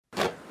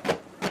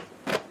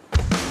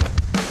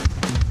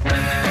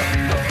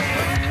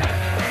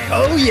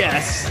Oh,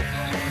 yes.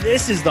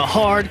 This is the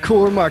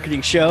Hardcore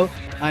Marketing Show.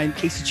 I'm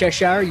Casey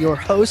Cheshire, your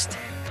host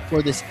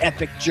for this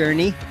epic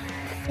journey.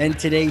 And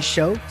today's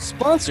show,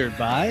 sponsored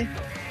by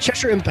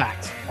Cheshire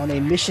Impact, on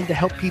a mission to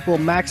help people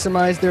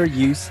maximize their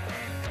use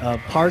of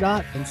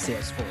Pardot and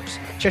Salesforce.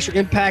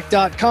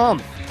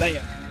 CheshireImpact.com.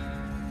 Bam.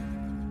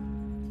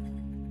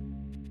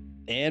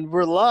 And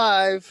we're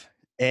live.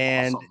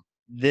 And Awesome.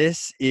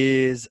 This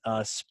is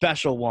a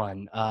special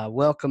one.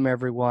 Welcome,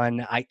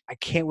 everyone. I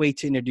can't wait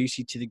to introduce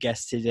you to the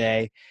guest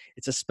today.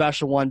 It's a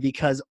special one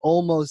because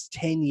almost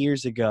 10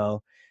 years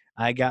ago,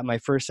 I got my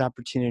first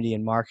opportunity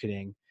in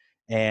marketing.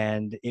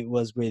 And it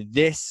was with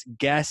this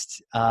guest,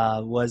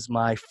 was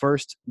my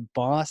first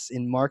boss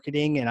in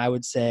marketing. And I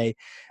would say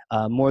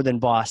more than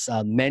boss,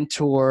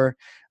 mentor,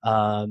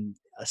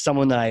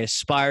 someone that I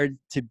aspired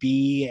to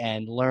be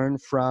and learn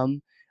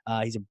from.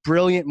 He's a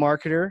brilliant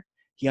marketer.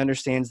 He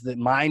understands the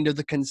mind of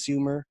the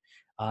consumer.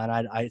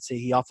 And I'd say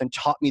he often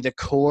taught me the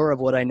core of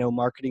what I know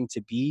marketing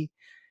to be.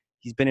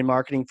 He's been in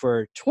marketing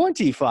for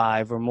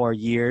 25 or more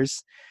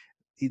years.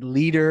 He's a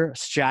leader,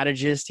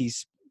 strategist.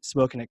 He's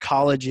spoken at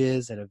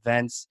colleges, at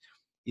events.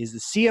 He's the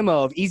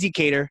CMO of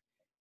EasyCater.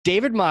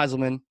 David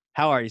Meiselman,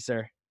 how are you,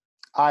 sir?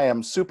 I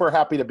am super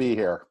happy to be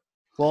here.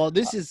 Well,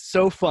 this is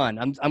so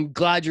fun. I'm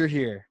glad you're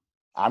here.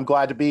 I'm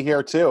glad to be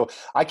here too.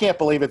 I can't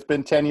believe it's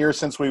been 10 years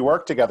since we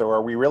worked together.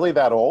 Are we really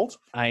that old?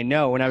 I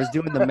know. When I was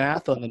doing the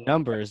math on the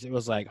numbers, it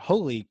was like,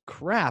 holy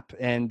crap.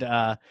 And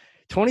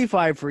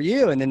 25 for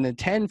you and then the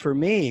 10 for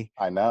me.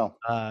 I know.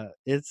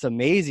 It's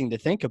amazing to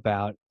think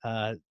about.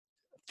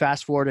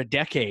 Fast forward a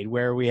decade,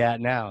 where are we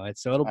at now?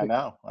 It'll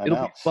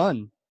be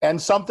fun.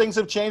 And some things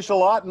have changed a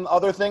lot and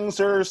other things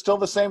are still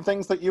the same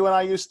things that you and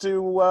I used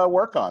to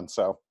work on.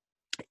 So.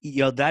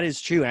 That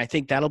is true. And I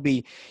think that'll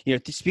be,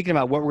 speaking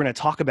about what we're going to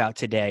talk about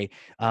today,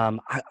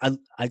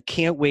 I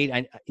can't wait.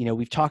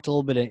 We've talked a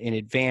little bit in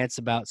advance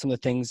about some of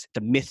the things,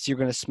 the myths you're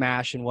going to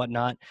smash and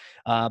whatnot,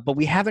 but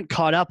we haven't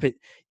caught up it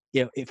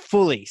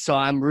fully. So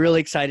I'm really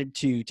excited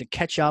to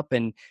catch up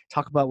and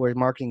talk about where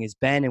marketing has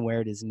been and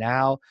where it is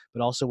now,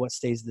 but also what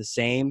stays the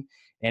same.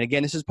 And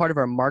again, this is part of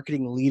our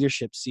marketing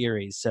leadership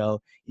series.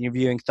 So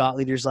interviewing thought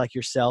leaders like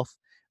yourself.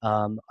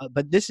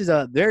 But this is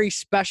a very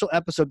special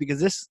episode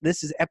because this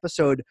is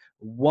episode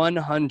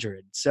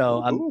 100.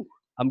 So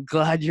I'm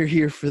glad you're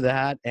here for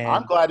that. And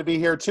I'm glad to be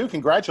here too.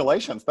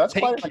 Congratulations. That's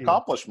quite an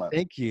accomplishment.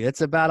 Thank you. It's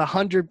about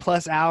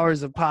 100+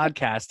 hours of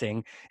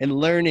podcasting and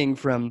learning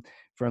from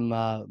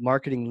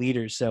marketing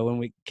leaders. So when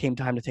we came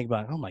time to think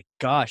about, oh my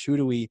gosh, who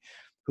do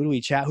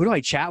I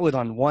chat with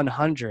on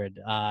 100?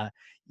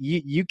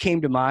 You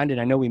came to mind,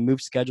 and I know we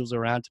moved schedules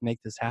around to make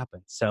this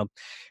happen. So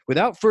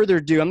without further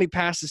ado, let me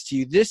pass this to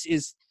you. This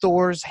is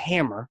Thor's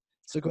hammer.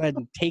 So go ahead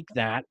and take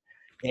that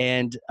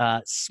and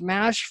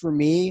smash for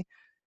me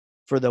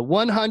for the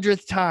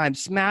 100th time.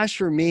 Smash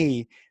for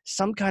me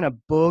some kind of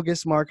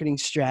bogus marketing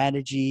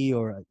strategy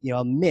or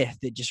a myth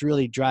that just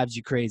really drives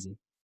you crazy.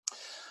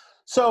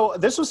 So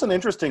this was an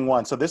interesting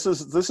one. So this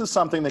is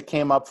something that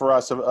came up for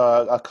us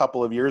a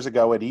couple of years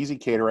ago at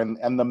EasyCater,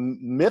 and the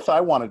myth I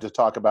wanted to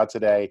talk about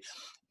today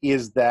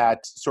is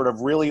that sort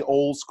of really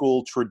old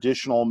school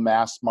traditional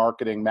mass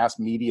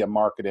media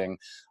marketing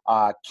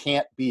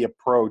can't be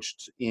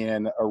approached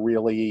in a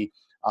really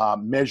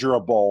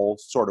measurable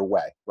sort of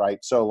way, right?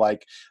 So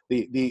like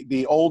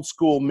the old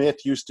school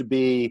myth used to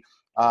be,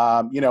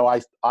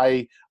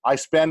 I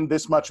spend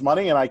this much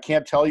money and I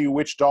can't tell you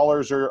which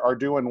dollars are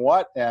doing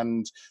what,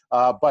 and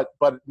but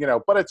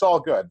it's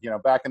all good,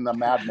 back in the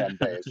Mad Men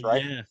days,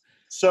 right? Yeah.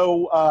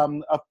 So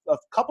a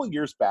couple of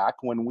years back,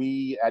 when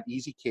we at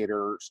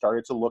EasyCater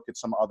started to look at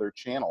some other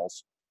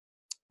channels,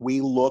 we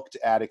looked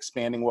at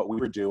expanding what we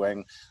were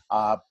doing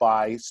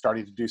by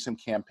starting to do some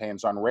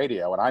campaigns on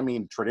radio, and I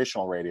mean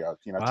traditional radio,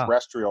 Wow.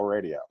 terrestrial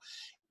radio.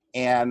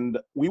 And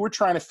we were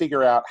trying to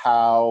figure out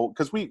how,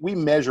 because we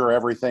measure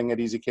everything at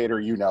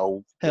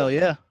EasyCater, Hell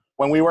yeah.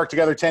 When we worked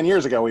together 10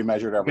 years ago, we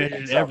measured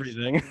everything.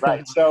 Everything.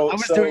 Right. So I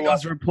was doing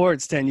those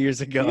reports 10 years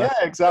ago. Yeah,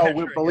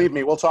 exactly. Believe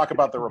me, we'll talk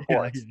about the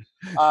reports.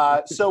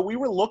 So we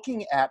were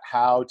looking at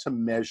how to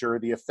measure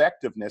the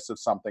effectiveness of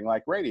something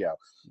like radio.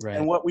 Right.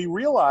 And what we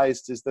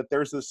realized is that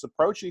there's this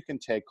approach you can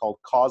take called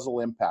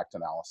causal impact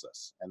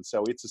analysis. And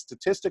so it's a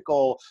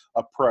statistical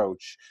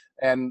approach.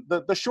 And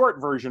the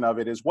short version of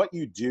it is what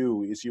you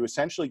do is you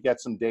essentially get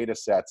some data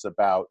sets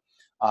about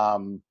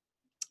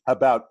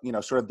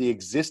sort of the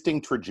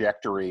existing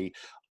trajectory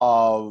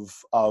of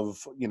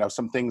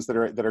some things that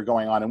are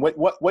going on. And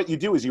what you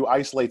do is you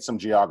isolate some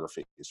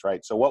geographies,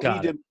 right? So what we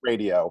did with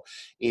radio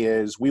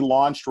is we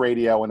launched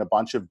radio in a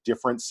bunch of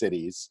different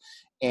cities,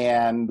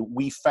 and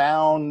we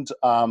found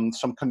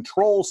some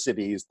control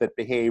cities that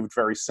behaved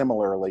very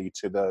similarly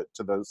to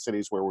the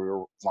cities where we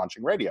were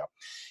launching radio.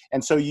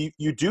 And so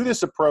you do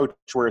this approach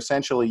where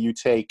essentially you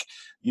take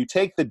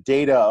the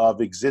data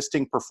of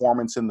existing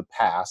performance in the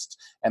past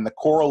and the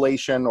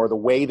correlation or the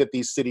way that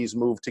these cities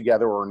move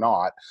together or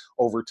not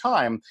over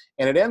time,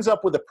 and it ends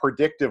up with a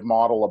predictive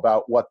model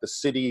about what the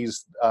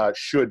cities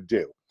should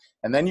do.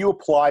 And then you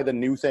apply the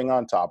new thing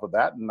on top of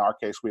that. In our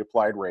case, we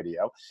applied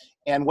radio.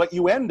 And what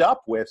you end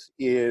up with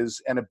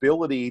is an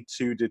ability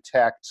to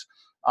detect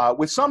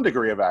with some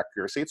degree of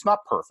accuracy. It's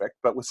not perfect,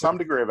 but with some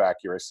degree of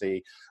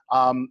accuracy,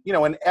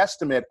 an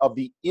estimate of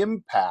the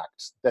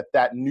impact that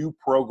that new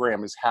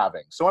program is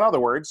having. So in other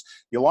words,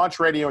 you launch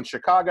radio in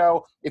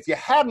Chicago. If you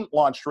hadn't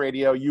launched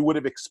radio, you would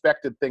have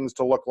expected things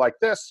to look like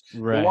this.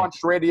 Right. You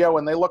launched radio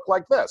and they look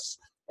like this.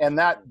 And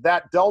that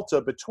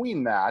delta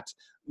between that,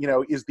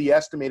 is the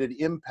estimated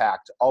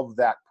impact of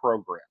that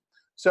program.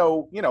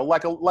 So,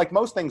 like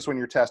most things when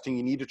you're testing,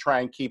 you need to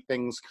try and keep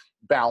things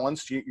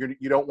balanced. You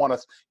don't want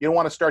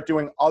to start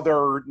doing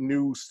other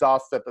new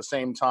stuff at the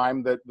same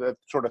time that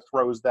sort of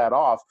throws that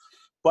off.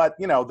 But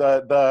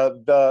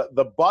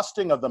the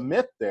busting of the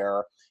myth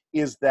there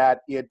is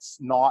that it's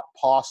not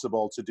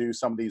possible to do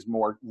some of these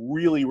more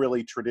really,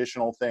 really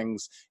traditional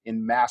things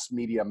in mass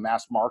media,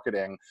 mass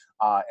marketing,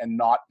 and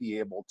not be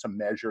able to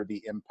measure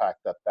the impact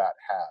that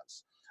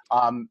has.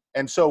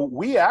 And so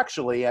we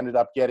actually ended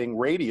up getting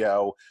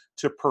radio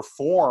to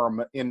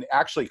perform in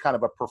actually kind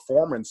of a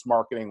performance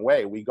marketing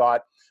way. We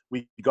got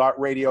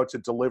radio to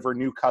deliver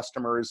new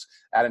customers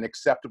at an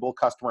acceptable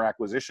customer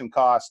acquisition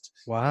cost.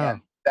 Wow.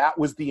 And that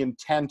was the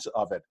intent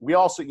of it. We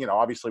also,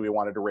 obviously we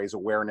wanted to raise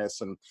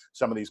awareness and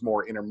some of these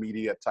more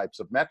intermediate types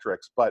of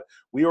metrics, but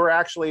we were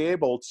actually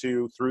able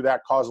to, through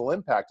that causal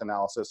impact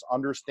analysis,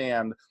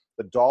 understand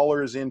the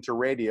dollars into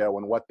radio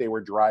and what they were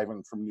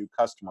driving from new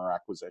customer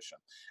acquisition.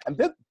 And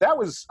that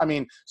was,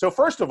 so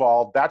first of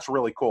all, that's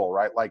really cool,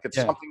 right? Like it's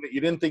something that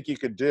you didn't think you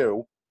could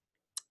do,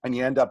 and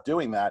you end up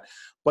doing that.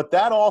 But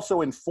that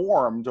also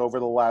informed over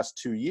the last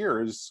 2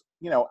 years,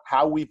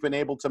 how we've been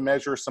able to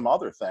measure some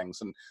other things.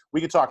 And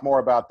we could talk more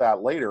about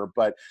that later.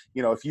 But,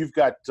 if you've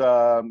got,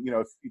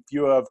 if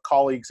you have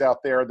colleagues out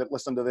there that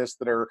listen to this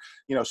that are,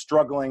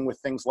 struggling with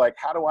things like,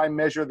 how do I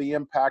measure the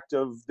impact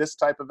of this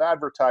type of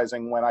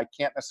advertising when I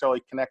can't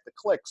necessarily connect the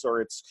clicks,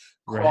 or it's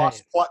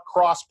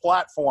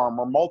cross-platform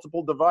or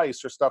multiple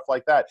device or stuff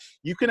like that,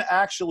 you can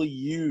actually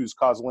use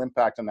causal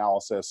impact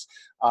analysis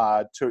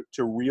to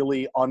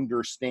really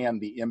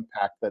understand the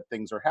impact that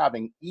things are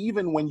having,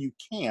 even when you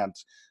can't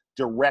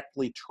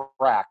directly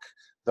track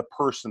the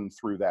person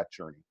through that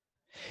journey.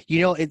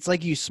 It's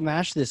like you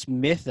smashed this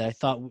myth that I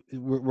thought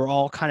we're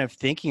all kind of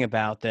thinking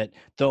about, that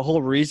the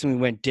whole reason we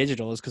went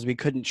digital is because we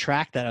couldn't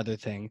track that other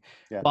thing.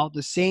 Yeah. While at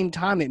the same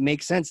time, it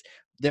makes sense.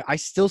 I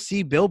still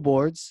see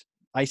billboards.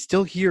 I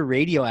still hear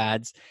radio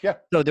ads. Yeah.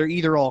 So they're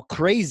either all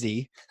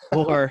crazy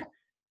or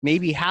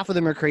maybe half of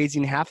them are crazy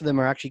and half of them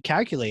are actually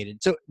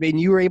calculated. So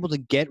you were able to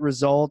get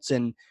results,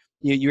 and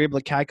you were able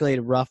to calculate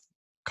a rough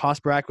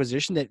cost per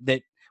acquisition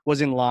that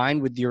was in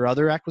line with your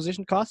other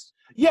acquisition costs?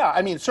 Yeah,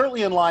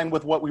 certainly in line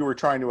with what we were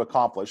trying to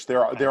accomplish.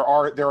 There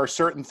are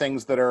certain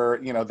things that are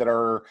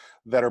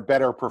that are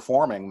better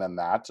performing than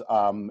that,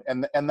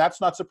 and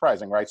that's not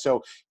surprising, right?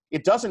 So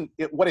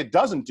what it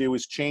doesn't do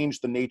is change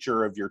the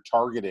nature of your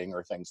targeting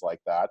or things like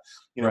that.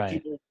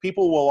 Right.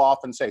 People will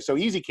often say, so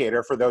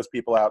ezCater, for those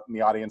people out in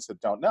the audience that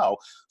don't know,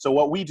 so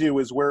what we do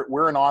is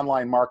we're an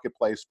online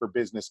marketplace for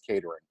business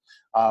catering.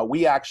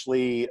 We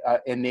actually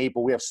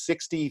we have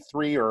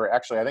 63, or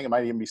actually I think it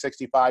might even be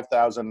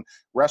 65,000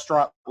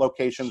 restaurant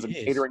locations and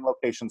catering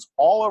locations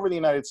all over the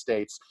United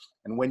States.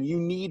 And when you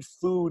need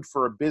food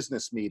for a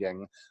business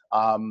meeting,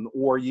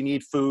 or you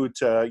need food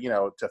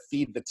to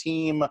feed the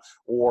team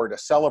or to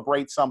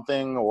celebrate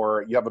something,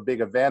 or you have a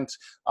big event,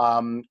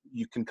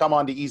 you can come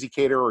onto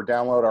ezCater or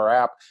download our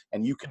app,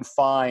 and you can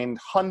find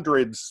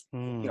hundreds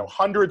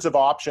of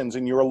options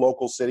in your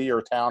local city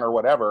or town or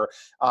whatever,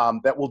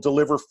 that will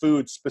deliver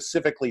food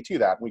specifically to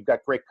that. We've got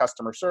great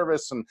customer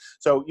service, and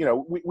so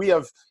we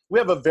have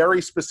a very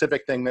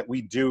specific thing that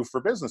we do for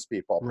business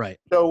people. Right.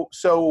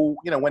 So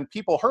when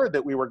people heard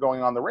that we were going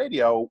on the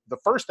radio, the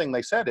first thing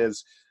they said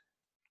is,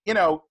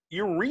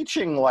 you're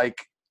reaching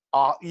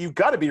you've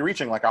got to be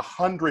reaching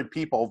 100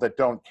 people that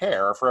don't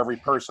care for every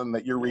person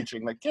that you're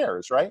reaching that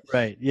cares, right?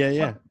 Right.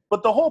 Yeah.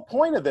 But the whole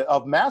point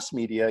of mass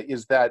media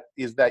is that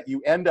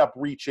you end up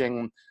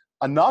reaching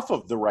enough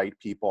of the right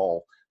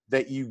people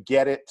that you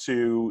get it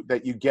to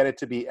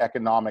be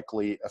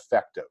economically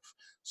effective.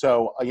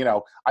 So,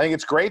 I think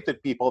it's great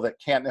that people that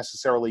can't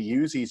necessarily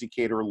use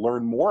ezCater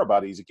learn more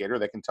about ezCater.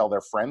 They can tell their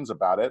friends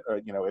about it,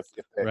 or, if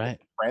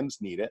friends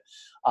need it.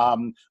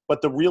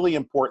 But the really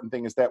important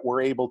thing is that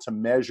we're able to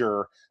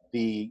measure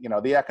the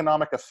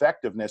economic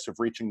effectiveness of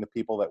reaching the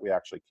people that we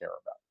actually care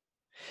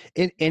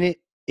about. And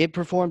it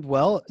performed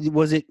well.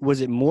 Was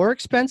it more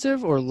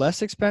expensive or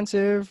less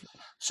expensive?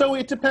 So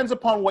it depends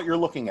upon what you're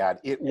looking at.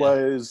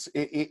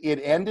 It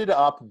ended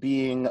up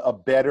being a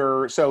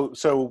better,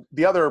 so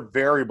the other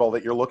variable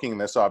that you're looking at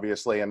this,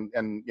 obviously, and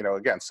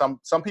again,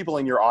 some people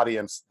in your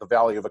audience, the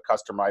value of a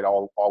customer might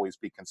always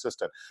be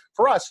consistent.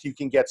 For us, you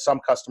can get some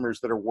customers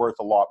that are worth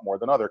a lot more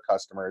than other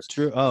customers.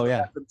 True. Oh,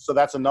 yeah. So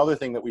that's another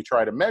thing that we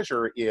try to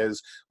measure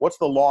is what's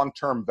the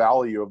long-term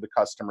value of the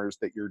customers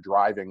that you're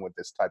driving with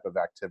this type of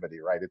activity,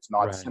 right? It's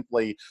not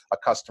simply a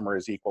customer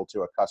is equal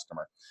to a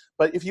customer.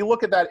 But if you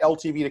look at that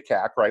LTV to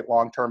CAC, right,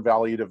 long-term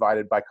value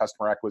divided by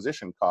customer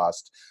acquisition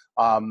cost,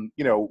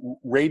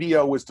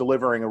 radio was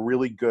delivering a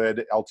really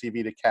good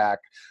LTV to CAC.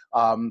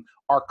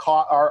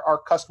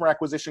 Our customer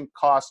acquisition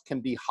cost can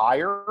be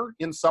higher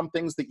in some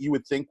things that you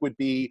would think would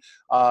be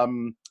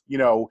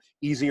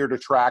easier to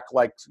track,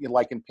 like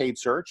in paid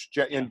search.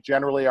 And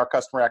generally, our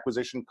customer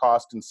acquisition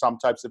cost in some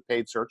types of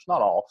paid search,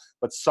 not all,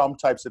 but some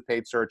types of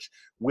paid search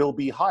will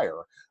be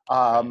higher.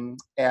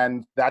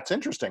 And that's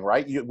interesting,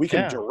 right? We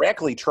can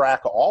directly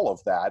track all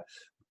of that.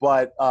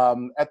 But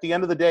at the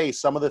end of the day,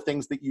 some of the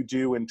things that you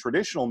do in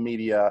traditional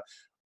media,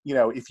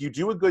 if you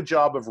do a good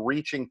job of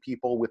reaching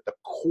people with the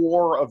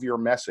core of your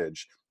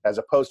message, as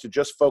opposed to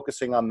just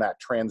focusing on that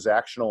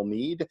transactional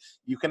need,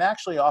 you can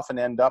actually often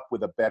end up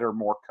with a better,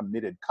 more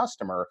committed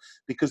customer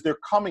because they're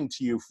coming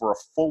to you for a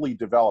fully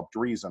developed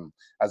reason,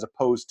 as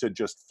opposed to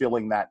just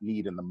filling that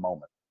need in the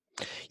moment.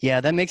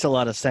 Yeah, that makes a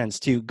lot of sense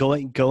too.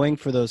 Going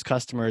for those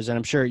customers, and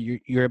I'm sure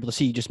you're able to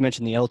see. You just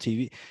mentioned the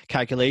LTV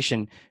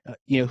calculation.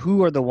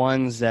 Who are the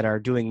ones that are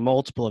doing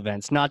multiple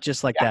events, not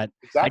just like that.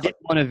 Exactly. I did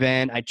one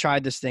event, I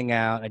tried this thing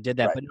out, I did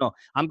that, Right. but no,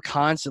 I'm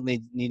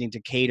constantly needing to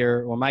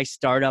cater. Or my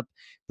startup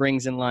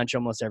brings in lunch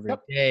almost every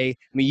day.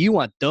 I mean, you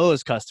want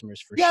those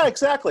customers for sure. Yeah,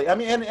 exactly. I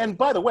mean, and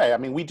by the way, I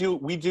mean,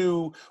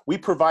 we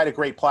provide a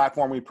great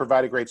platform, we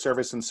provide a great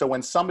service. And so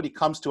when somebody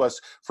comes to us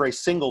for a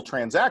single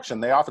transaction,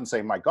 they often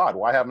say, my God,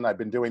 why haven't I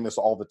been doing this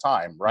all the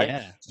time? Right.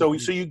 Yeah. So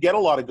you get a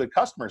lot of good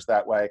customers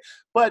that way.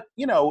 But,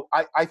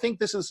 I think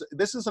this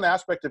is an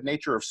aspect of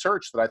nature of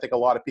search that I think a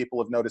lot of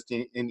people have noticed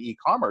in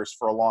e-commerce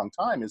for a long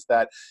time, is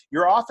that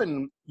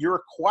you're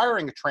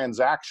acquiring a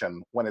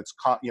transaction when it's,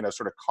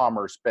 sort of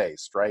commerce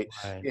based, right?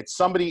 It's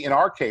somebody, in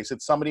our case,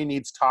 it's somebody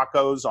needs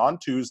tacos on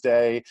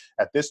Tuesday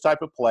at this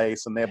type of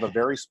place, and they have a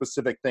very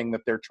specific thing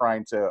that they're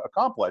trying to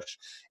accomplish.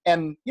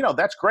 And,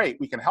 that's great.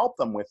 We can help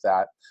them with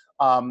that.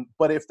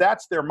 But if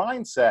that's their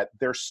mindset,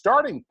 their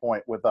starting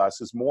point with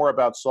us is more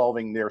about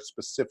solving their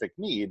specific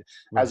need,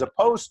 as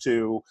opposed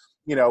to,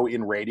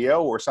 in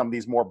radio or some of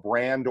these more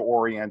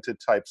brand-oriented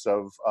types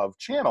of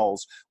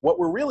channels. What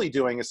we're really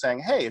doing is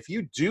saying, hey, if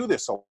you do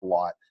this a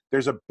lot,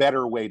 there's a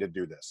better way to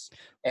do this.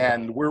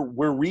 And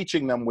we're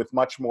reaching them with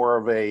much more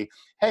of a,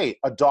 hey,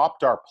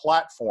 adopt our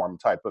platform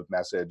type of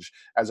message,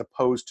 as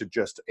opposed to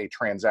just a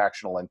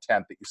transactional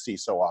intent that you see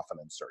so often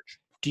in search.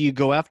 Do you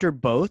go after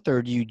both,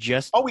 or do you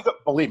just? Oh,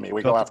 believe me,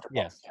 we go after both.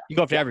 Yes, you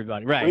go after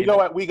everybody, right?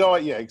 We go.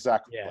 Yeah,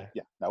 exactly.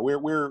 Yeah. No,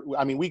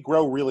 we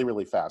grow really,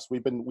 really fast.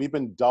 We've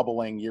been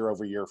doubling year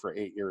over year for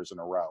 8 years in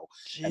a row.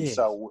 Jeez. And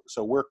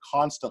so we're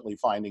constantly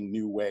finding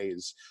new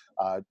ways,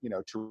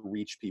 to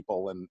reach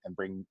people and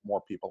bring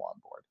more people on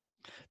board.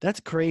 That's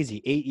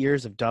crazy. 8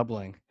 years of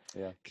doubling.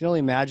 Yeah. I can only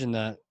imagine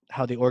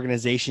how the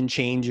organization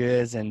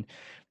changes and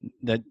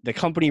the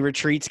company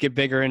retreats get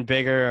bigger and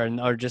bigger,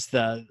 or just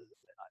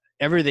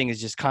everything is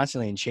just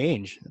constantly in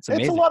change. It's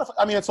amazing.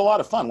 It's a lot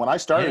of fun. When I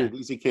started at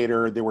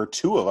ezCater, there were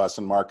 2 of us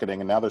in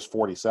marketing, and now there's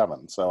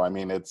 47. So, I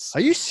mean, it's...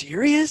 Are you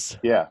serious?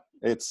 Yeah.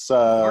 It's...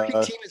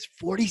 marketing team is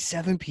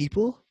 47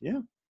 people? Yeah.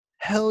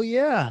 Hell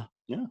yeah.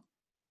 Yeah.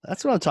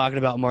 That's what I'm talking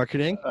about,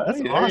 marketing. That's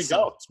awesome. There you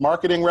go. It's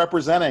marketing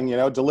representing,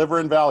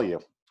 delivering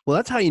value. Well,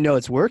 that's how you know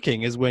it's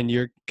working, is when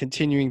you're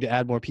continuing to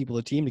add more people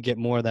to the team to get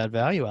more of that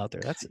value out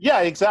there.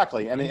 Yeah,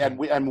 exactly.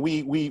 And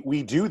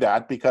we do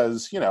that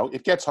because,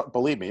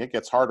 believe me, it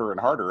gets harder and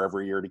harder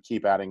every year to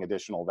keep adding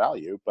additional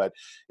value. But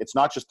it's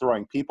not just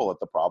throwing people at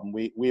the problem.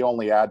 We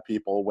only add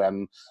people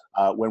when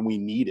we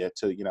need it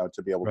to be able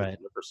to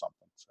deliver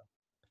something. So.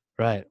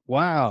 Right.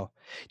 Wow.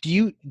 Do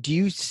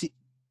you see,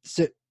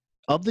 so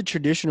of the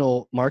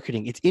traditional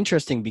marketing, it's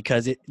interesting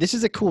because this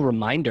is a cool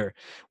reminder,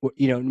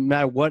 no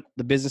matter what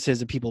the business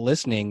is of people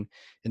listening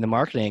in the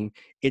marketing,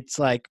 it's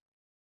like,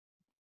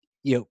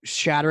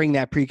 shattering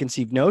that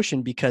preconceived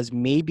notion, because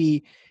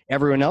maybe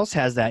everyone else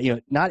has that,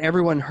 not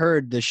everyone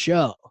heard the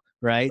show,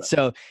 right?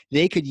 So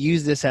they could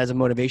use this as a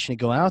motivation to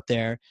go out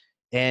there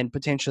and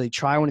potentially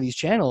try one of these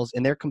channels,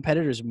 and their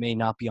competitors may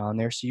not be on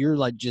there. So you're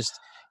like just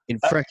in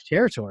fresh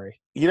territory.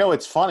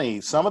 It's funny.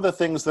 Some of the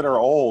things that are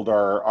old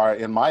are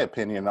in my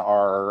opinion,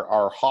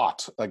 are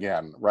hot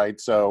again,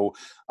 right? So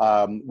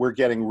we're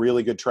getting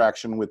really good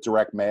traction with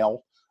direct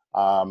mail.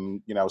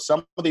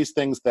 Some of these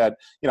things that,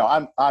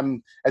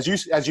 I'm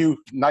as you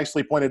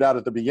nicely pointed out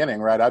at the beginning,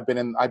 right? I've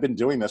been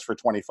doing this for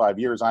 25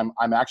 years. I'm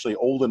actually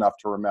old enough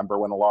to remember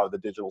when a lot of the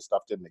digital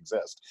stuff didn't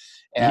exist.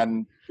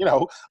 And,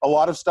 a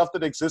lot of stuff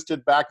that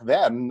existed back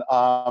then,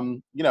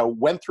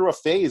 went through a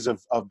phase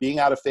of being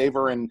out of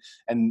favor and,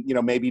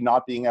 maybe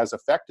not being as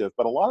effective,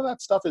 but a lot of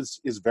that stuff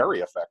is very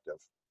effective.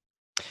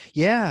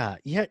 Yeah.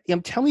 Yeah.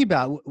 Tell me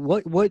about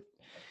what,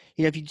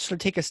 if you sort of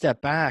take a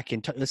step back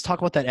and let's talk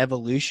about that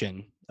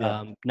evolution.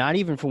 Yeah. Not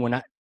even from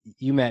when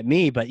you met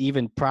me, but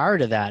even prior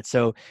to that.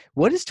 So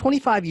what does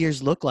 25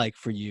 years look like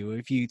for you?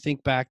 If you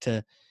think back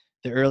to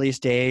the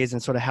earliest days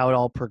and sort of how it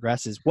all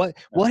progresses, what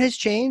has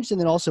changed?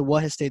 And then also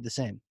what has stayed the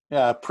same?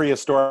 Yeah.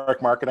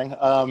 Prehistoric marketing.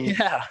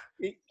 Yeah.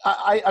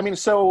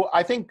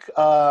 I think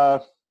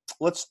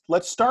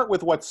let's start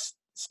with what's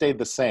stayed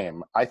the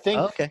same. I Oh, think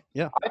okay.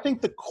 Yeah. I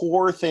think the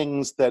core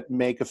things that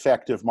make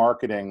effective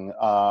marketing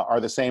are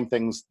the same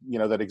things,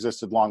 that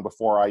existed long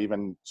before I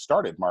even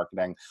started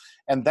marketing,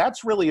 and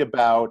that's really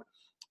about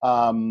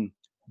um,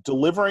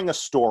 delivering a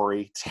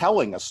story,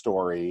 telling a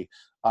story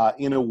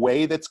in a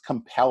way that's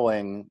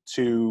compelling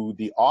to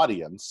the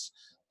audience,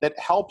 that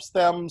helps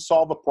them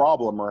solve a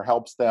problem or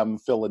helps them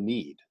fill a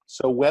need.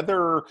 So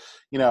whether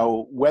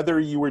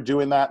you were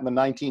doing that in the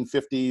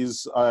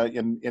 1950s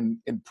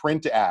in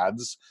print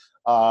ads,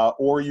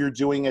 or you're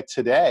doing it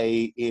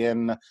today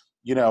in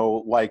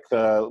like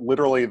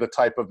literally the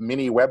type of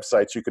mini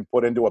websites you could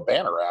put into a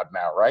banner ad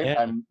now, right?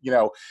 Yeah. And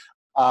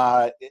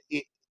uh,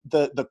 it,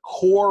 the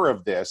core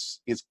of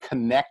this is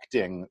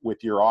connecting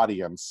with your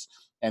audience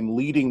and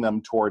leading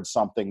them towards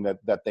something that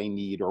they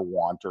need or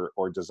want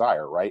or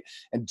desire, right?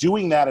 And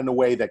doing that in a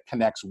way that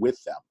connects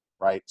with them,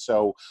 right?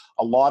 So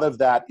a lot of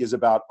that is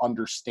about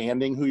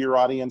understanding who your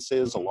audience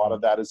is. A lot of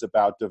Mhm. that is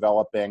about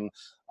developing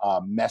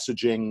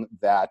messaging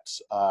that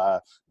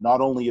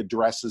not only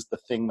addresses the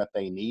thing that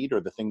they need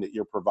or the thing that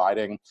you're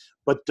providing,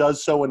 but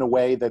does so in a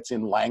way that's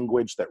in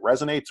language that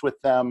resonates with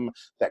them,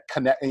 that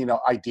connect,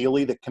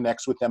 ideally that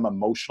connects with them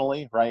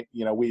emotionally, right?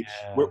 Yeah.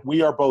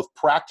 We are both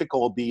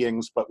practical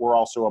beings, but we're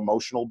also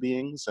emotional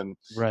beings, and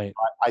Right.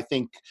 I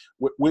think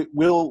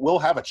we'll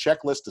have a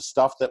checklist of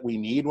stuff that we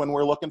need when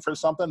we're looking for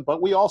something,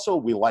 but we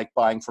like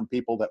buying from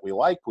people that we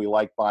like. We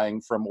like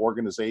buying from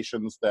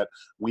organizations that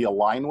we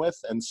align with,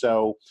 and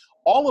so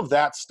all of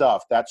that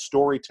stuff, that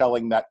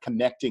storytelling, that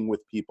connecting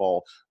with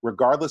people,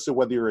 regardless of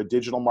whether you're a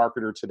digital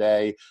marketer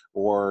today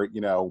or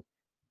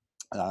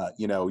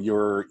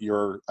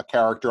you're a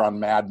character on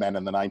Mad Men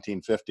in the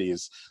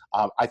 1950s.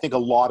 I think a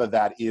lot of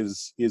that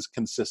is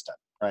consistent,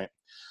 right?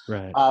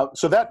 Right.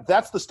 So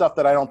that's the stuff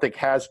that I don't think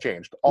has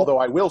changed. Well, Although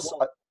I will.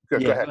 Go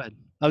yeah, ahead. go ahead.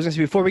 I was going to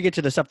say, before we get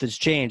to the stuff that's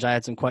changed, I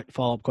had some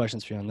follow-up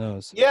questions for you on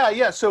those.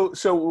 Yeah. So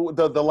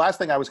the last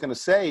thing I was going to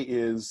say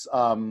is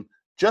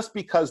just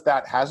because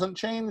that hasn't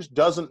changed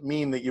doesn't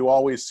mean that you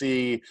always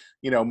see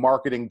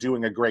marketing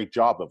doing a great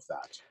job of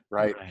that,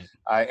 right?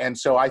 Right. And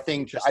so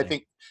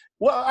Interesting.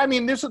 well, I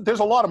mean, there's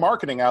a lot of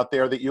marketing out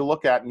there that you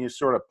look at and you're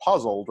sort of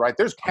puzzled, right?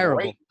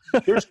 Terrible.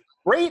 There's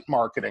great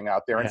marketing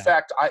out there. In Yeah.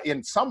 fact,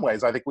 in some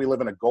ways, I think we live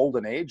in a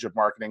golden age of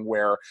marketing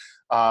where,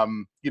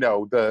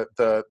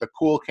 the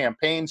cool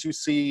campaigns you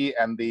see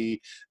and the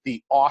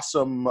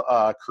awesome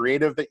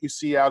creative that you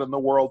see out in the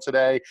world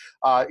today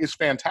is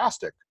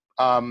fantastic.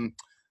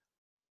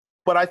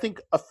 But I think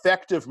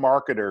effective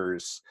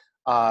marketers,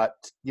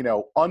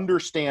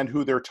 understand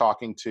who they're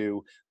talking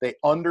to. They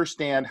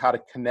understand how to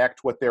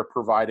connect what they're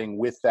providing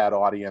with that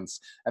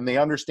audience, and they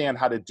understand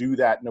how to do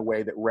that in a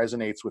way that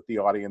resonates with the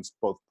audience,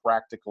 both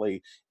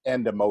practically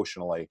and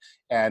emotionally.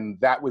 And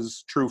that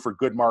was true for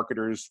good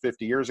marketers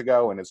 50 years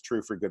ago, and it's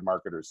true for good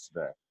marketers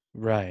today.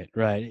 Right,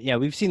 right. Yeah,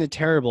 we've seen the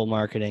terrible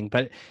marketing,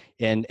 but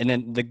and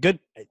then the good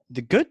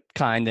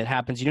kind that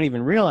happens, you don't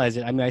even realize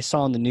it. I mean, I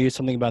saw in the news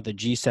something about the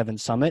G7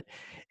 summit,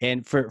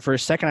 and for a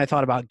second I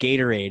thought about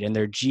Gatorade and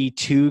their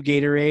G2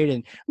 Gatorade,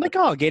 and I'm like,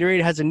 oh,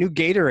 Gatorade has a new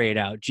Gatorade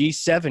out,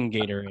 G7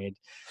 Gatorade.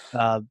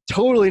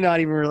 Totally not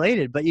even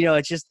related, but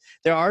it's just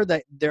there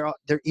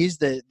is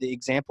the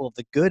example of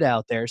the good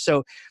out there.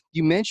 So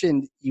you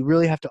mentioned you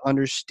really have to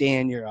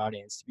understand your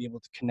audience to be able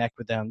to connect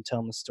with them, tell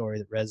them a story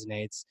that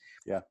resonates.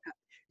 Yeah.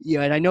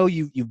 Yeah, and I know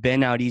you've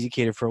been out Easy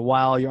Cater for a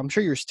while. I'm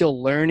sure you're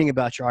still learning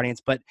about your audience,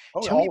 but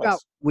Oh, tell me about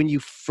always. when you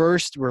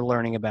first were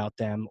learning about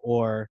them,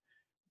 or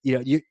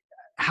you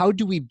how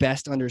do we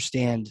best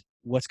understand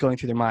what's going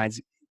through their minds,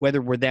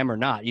 whether we're them or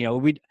not?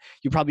 You're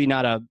probably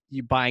not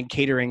you buying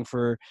catering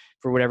for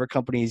whatever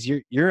companies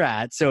you're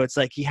at, so it's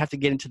like you have to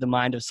get into the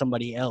mind of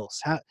somebody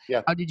else. How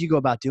Yeah. how did you go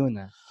about doing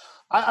that?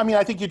 I mean,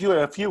 I think you do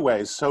it a few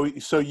ways. So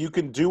you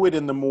can do it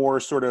in the more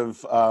sort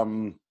of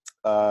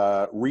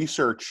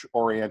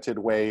research-oriented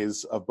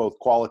ways of both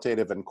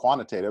qualitative and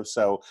quantitative.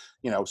 So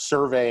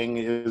surveying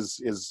is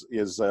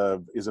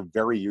a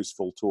very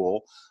useful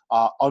tool.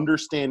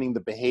 Understanding the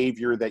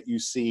behavior that you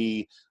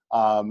see,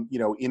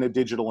 in a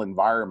digital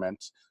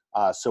environment.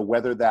 So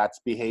whether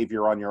that's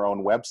behavior on your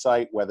own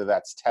website, whether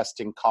that's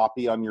testing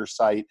copy on your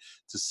site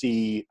to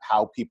see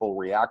how people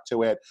react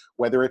to it,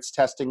 whether it's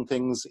testing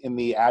things in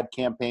the ad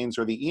campaigns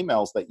or the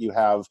emails that you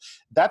have,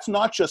 that's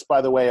not just,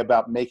 by the way,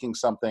 about making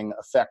something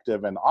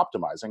effective and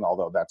optimizing,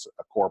 although that's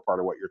a core part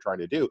of what you're trying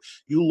to do.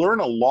 You learn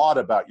a lot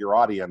about your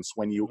audience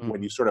when you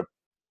Mm, sort of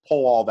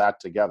pull all that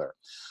together.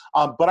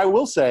 But I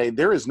will say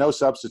there is no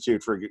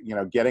substitute for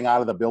getting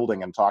out of the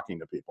building and talking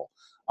to people.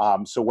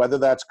 So whether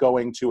that's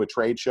going to a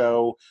trade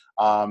show,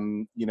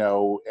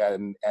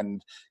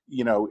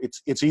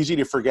 it's easy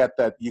to forget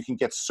that you can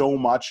get so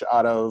much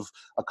out of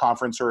a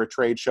conference or a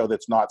trade show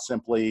that's not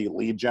simply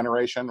lead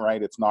generation,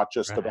 right? It's not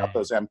just about right.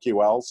 those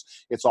MQLs.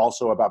 It's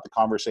also about the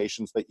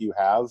conversations that you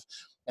have.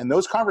 And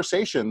those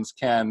conversations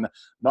can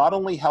not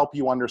only help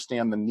you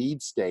understand the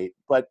need state,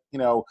 but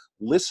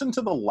listen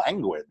to the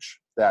language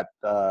that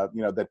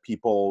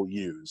people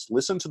use.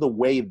 Listen to the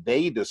way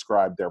they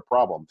describe their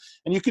problem,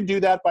 and you can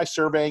do that by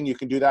surveying. You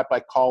can do that by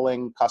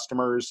calling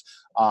customers.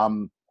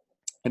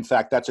 In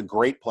fact, that's a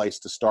great place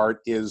to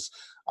start is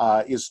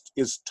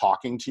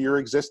talking to your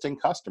existing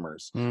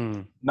customers.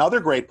 Mm. Another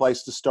great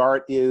place to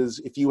start is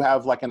if you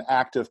have like an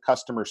active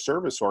customer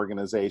service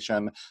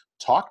organization,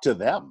 talk to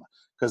them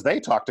because they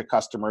talk to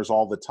customers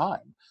all the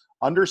time.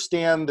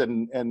 Understand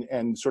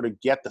and sort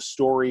of get the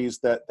stories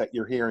that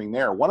you're hearing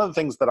there. One of the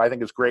things that I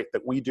think is great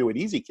that we do at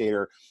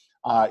EasyCater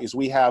is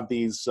we have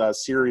these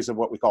series of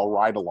what we call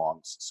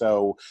ride-alongs.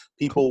 So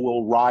people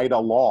will ride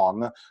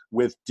along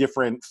with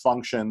different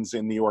functions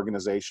in the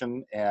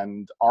organization,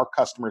 and our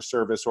customer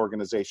service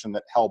organization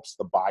that helps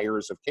the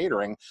buyers of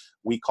catering,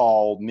 we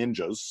call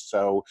ninjas.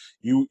 So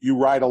you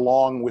ride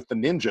along with the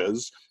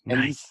ninjas, and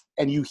Nice.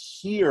 you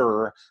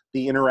hear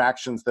the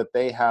interactions that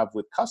they have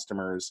with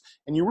customers,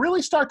 and you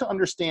really start to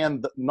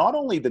understand not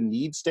only the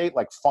need state,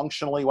 like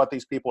functionally what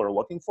these people are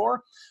looking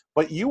for,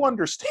 but you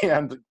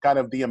understand kind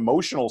of the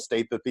emotional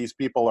state that these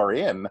people are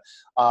in,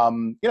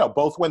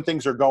 both when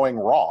things are going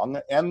wrong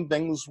and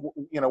things,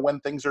 when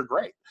things are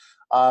great.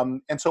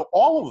 And so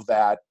all of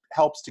that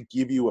helps to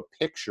give you a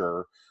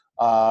picture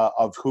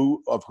of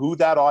who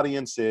that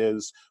audience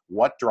is,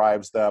 what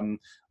drives them,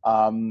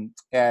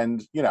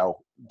 and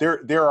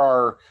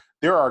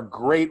there are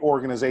great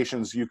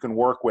organizations you can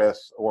work with,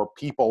 or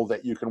people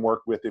that you can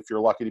work with if you're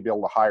lucky to be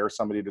able to hire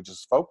somebody to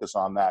just focus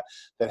on that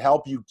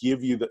help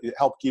give you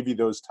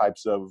those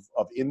types of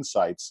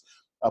insights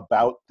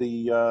about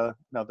the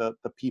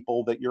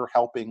people that you're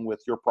helping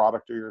with your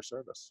product or your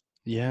service.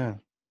 Yeah.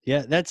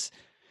 Yeah. That's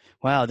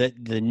wow. That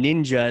the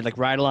ninja, like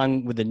ride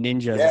along with the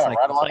ninjas. Yeah, right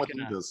It's along like with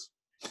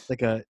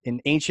ninjas.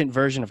 an ancient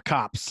version of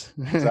cops.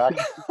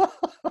 Exactly.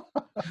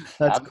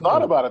 That's Hadn't thought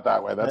cool. about it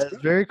that way. That's That's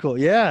good. very cool.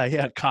 Yeah.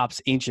 Yeah.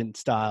 Cops, ancient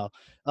style.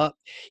 Uh,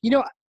 you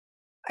know,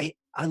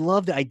 I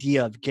love the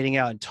idea of getting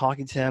out and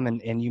talking to them.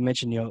 And you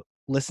mentioned,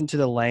 listen to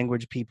the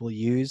language people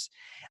use.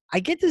 I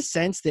get the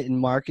sense that in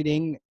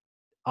marketing,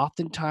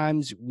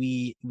 oftentimes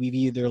we've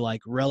either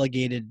like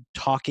relegated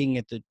talking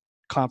at the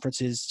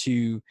conferences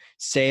to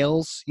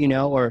sales,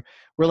 or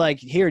we're like,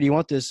 here, do you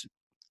want this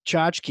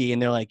tchotchke? And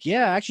they're like,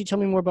 yeah, actually tell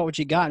me more about what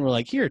you got. And we're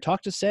like, here,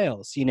 talk to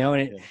sales,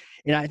 Yeah.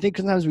 and I think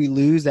sometimes we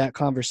lose that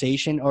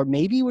conversation, or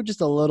maybe we're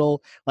just a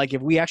little like,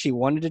 if we actually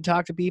wanted to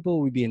talk to people,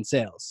 we'd be in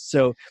sales.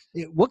 So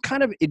what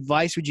kind of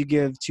advice would you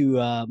give to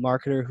a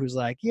marketer who's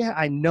like, yeah,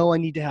 I know I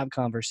need to have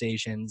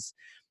conversations,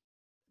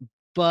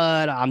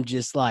 but I'm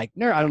just like,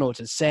 I don't know what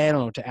to say. I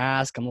don't know what to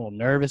ask. I'm a little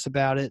nervous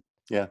about it.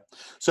 Yeah.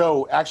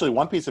 So actually,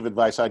 one piece of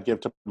advice I'd give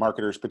to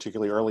marketers,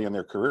 particularly early in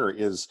their career,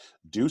 is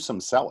do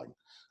some selling.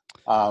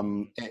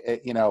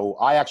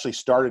 I actually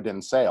started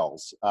in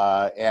sales,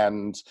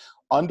 and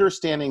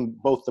understanding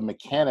both the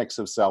mechanics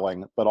of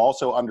selling, but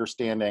also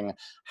understanding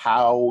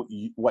how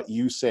what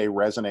you say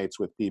resonates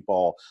with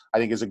people, I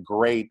think is a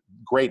great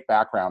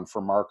background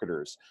for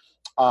marketers.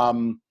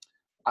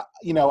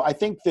 I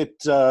think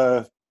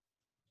that.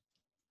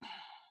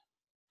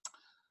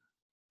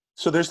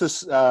 So there's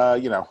this,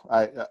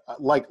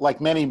 like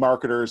many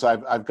marketers,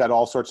 I've got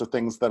all sorts of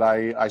things that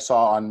I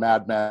saw on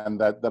Mad Men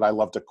that I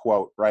love to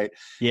quote, right?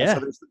 And so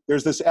Yeah.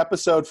 there's this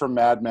episode from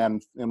Mad Men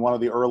in one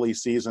of the early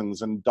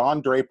seasons, and Don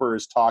Draper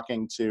is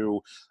talking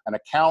to an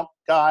account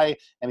guy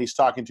and he's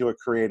talking to a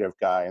creative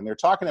guy, and they're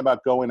talking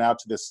about going out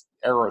to this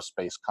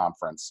aerospace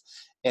conference,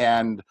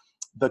 and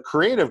the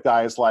creative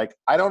guy is like,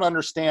 I don't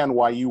understand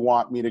why you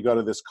want me to go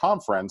to this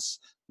conference.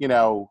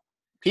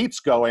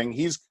 Pete's going,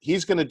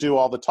 he's going to do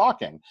all the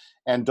talking.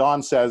 And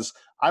Don says,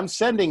 I'm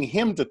sending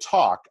him to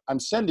talk. I'm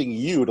sending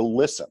you to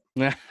listen.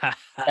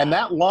 And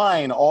that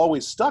line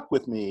always stuck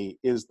with me,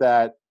 is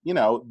that,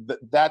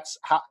 that's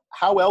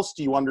how else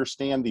do you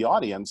understand the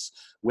audience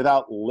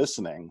without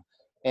listening?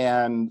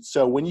 And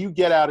so when you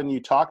get out and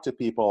you talk to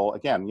people,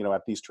 again,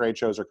 at these trade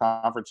shows or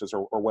conferences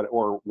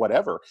or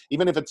whatever,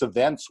 even if it's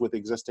events with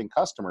existing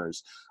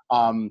customers,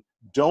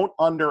 don't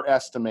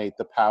underestimate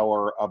the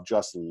power of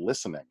just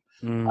listening.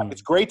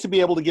 It's great to be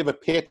able to give a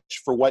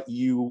pitch for what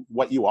you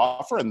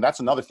offer, and that's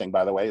another thing,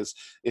 by the way, is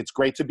it's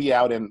great to be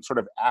out and sort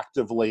of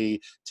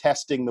actively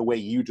testing the way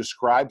you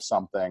describe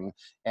something,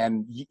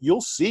 and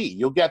you'll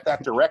get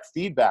that direct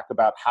feedback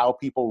about how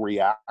people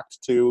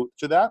react to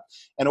that.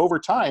 And over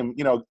time,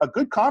 a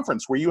good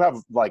conference where you have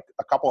like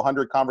a couple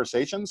hundred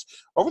conversations,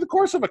 over the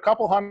course of a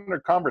couple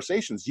hundred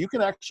conversations, you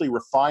can actually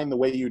refine the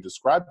way you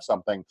describe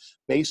something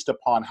based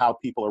upon how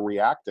people are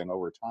reacting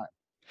over time.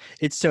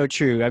 It's so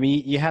true. I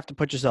mean, you have to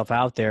put yourself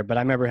out there, but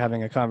I remember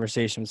having a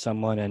conversation with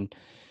someone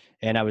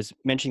and I was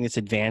mentioning this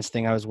advanced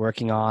thing I was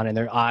working on, and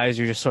their eyes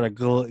were just sort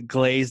of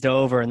glazed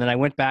over. And then I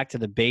went back to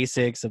the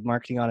basics of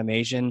marketing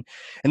automation,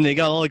 and they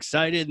got all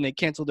excited and they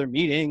canceled their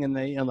meeting. And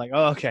I'm like,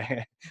 oh,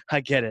 okay,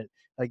 I get it.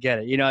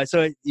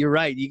 So you're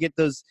right. You get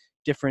those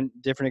different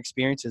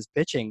experiences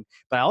pitching,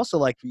 but I also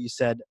like what you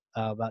said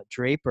about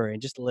Draper and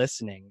just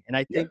listening. And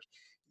I Yeah.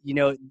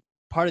 think,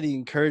 part of the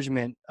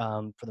encouragement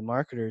for the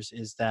marketers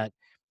is that,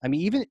 I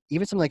mean, even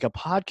something like a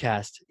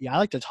podcast. Yeah, I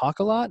like to talk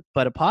a lot,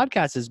 but a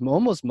podcast is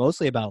almost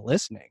mostly about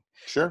listening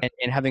Sure.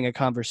 and having a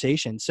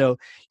conversation. So,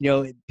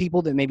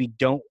 people that maybe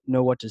don't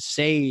know what to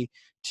say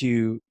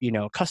to,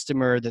 a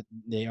customer that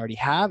they already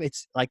have.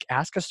 It's like,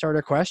 ask a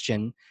starter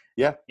question.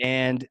 Yeah.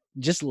 And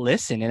just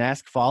listen and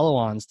ask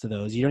follow-ons to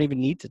those. You don't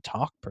even need to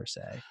talk per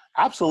se.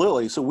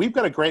 Absolutely. So we've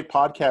got a great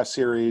podcast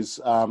series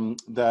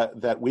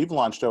that we've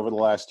launched over the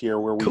last year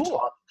where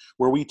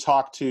we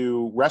talk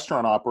to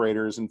restaurant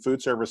operators and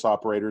food service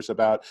operators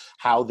about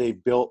how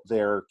they've built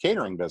their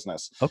catering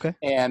business. Okay.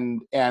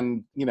 And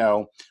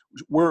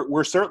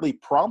we're certainly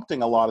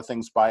prompting a lot of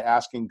things by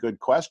asking good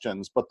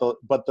questions, but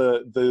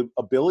the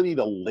ability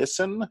to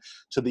listen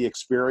to the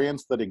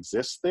experience that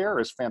exists there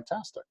is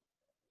fantastic.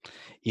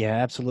 Yeah,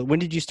 absolutely. When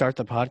did you start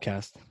the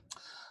podcast?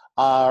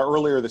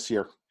 Earlier this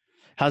year.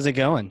 How's it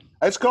going?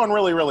 It's going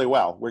really, really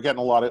well. We're getting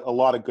a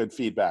lot of good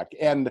feedback.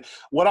 And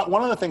one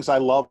of the things I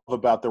love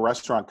about the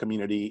restaurant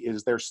community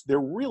is they're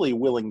really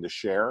willing to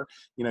share.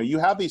 You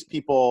have these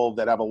people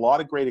that have a lot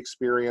of great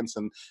experience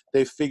and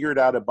they've figured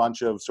out a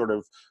bunch of sort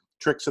of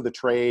tricks of the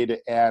trade,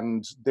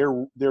 and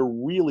they're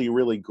really,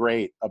 really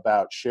great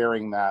about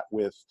sharing that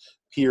with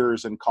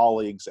peers and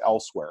colleagues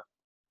elsewhere.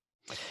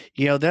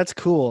 That's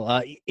cool.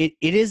 It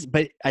is,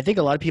 but I think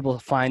a lot of people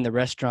find the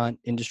restaurant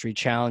industry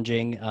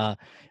challenging. A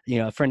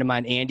friend of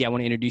mine, Andy, I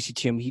want to introduce you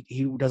to him.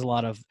 He does a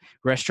lot of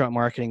restaurant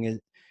marketing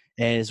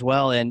as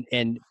well.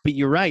 But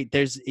you're right.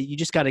 You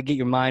just got to get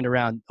your mind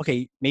around,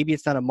 okay, maybe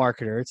it's not a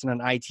marketer. It's not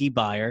an IT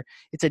buyer.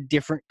 It's a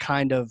different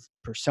kind of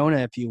persona,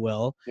 if you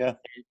will. Yeah.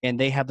 And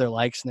they have their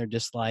likes and their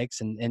dislikes.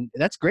 And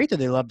that's great that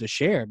they love to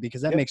share,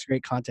 because that makes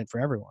great content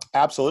for everyone.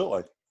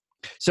 Absolutely.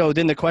 So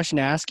then the question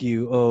to ask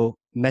you,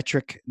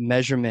 metric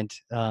measurement,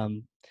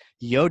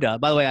 Yoda.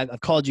 By the way,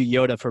 I've called you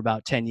Yoda for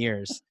about 10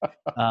 years.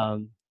 How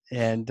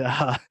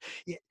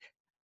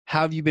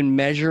have you been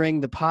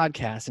measuring the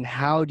podcast, and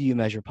how do you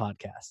measure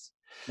podcasts?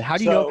 And how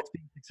do you know if it's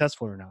being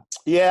successful or not?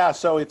 Yeah,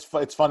 so it's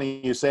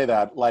funny you say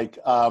that. Like,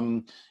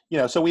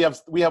 so we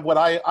have what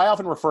I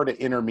often refer to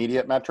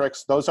intermediate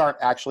metrics. Those aren't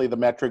actually the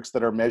metrics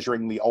that are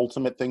measuring the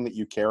ultimate thing that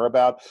you care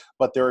about,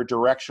 but they're a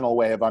directional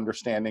way of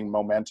understanding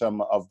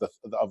momentum of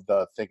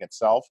the thing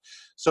itself.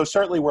 So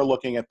certainly we're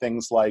looking at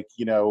things like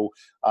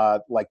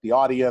like the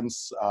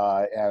audience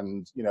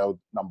and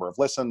number of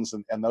listens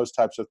and those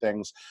types of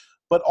things.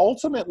 But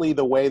ultimately,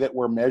 the way that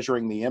we're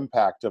measuring the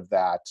impact of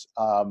that.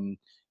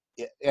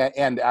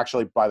 And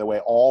actually, by the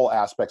way, all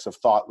aspects of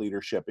thought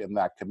leadership in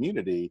that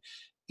community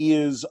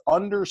is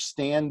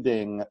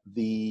understanding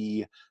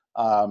the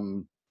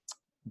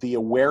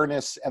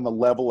awareness and the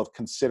level of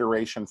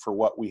consideration for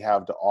what we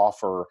have to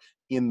offer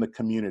in the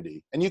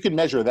community. And you can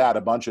measure that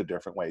a bunch of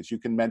different ways. You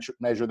can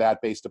measure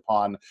that based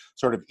upon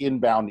sort of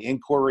inbound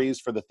inquiries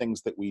for the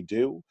things that we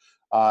do.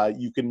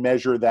 You can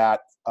measure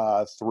that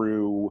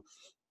through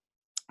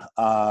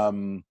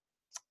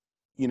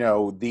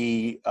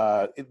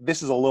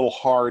this is a little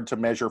hard to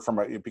measure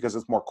because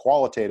it's more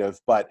qualitative,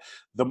 but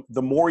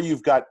the more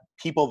you've got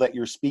people that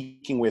you're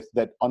speaking with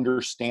that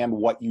understand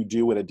what you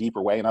do in a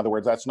deeper way. In other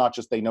words, that's not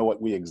just they know what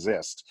we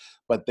exist,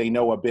 but they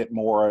know a bit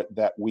more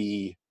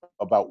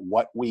about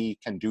what we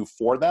can do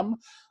for them.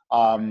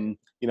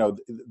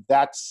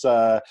 That's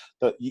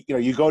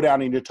you go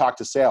down and you talk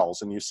to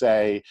sales and you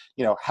say,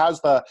 how's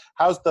the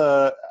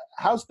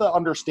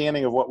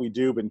understanding of what we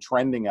do been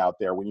trending out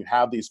there when you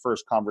have these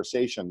first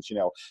conversations?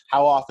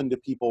 How often do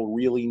people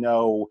really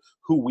know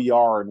who we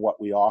are and what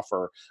we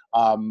offer?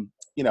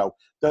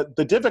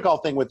 The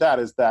difficult thing with that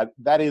is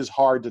that is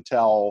hard to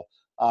tell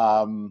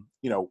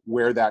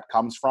where that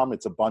comes from.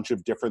 It's a bunch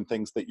of different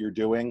things that you're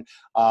doing.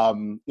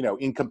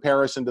 In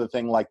comparison to the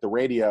thing like the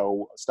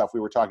radio stuff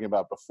we were talking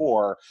about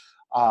before,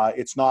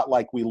 it's not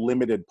like we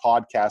limited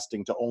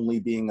podcasting to only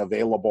being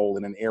available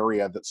in an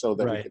area that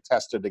we could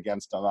test it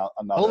against another.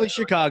 Only area.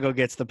 Chicago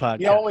gets the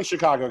podcast. Yeah, only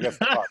Chicago gets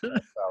the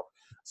podcast.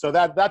 So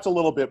that's a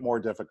little bit more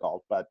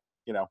difficult, but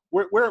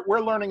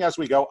we're learning as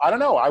we go. I don't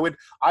know. I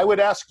would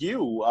ask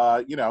you,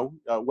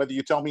 whether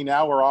you tell me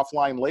now or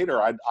offline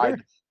later.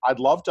 I'd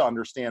love to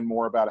understand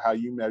more about how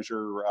you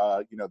measure,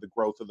 the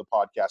growth of the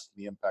podcast and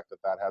the impact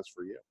that has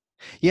for you.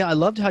 Yeah, I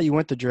loved how you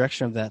went the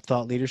direction of that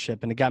thought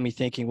leadership, and it got me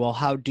thinking, well,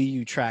 how do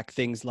you track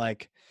things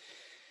like,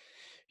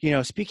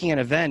 speaking at an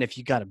event? If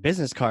you got a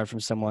business card from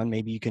someone,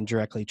 maybe you can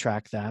directly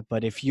track that.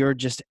 But if you're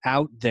just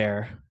out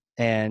there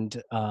and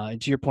to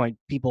your point,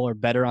 people are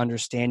better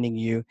understanding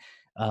you,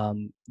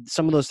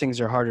 some of those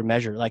things are harder to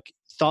measure. Like,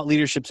 thought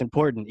leadership's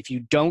important. If you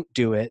don't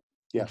do it,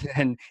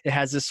 then it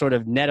has this sort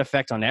of net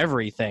effect on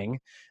everything.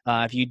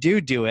 If you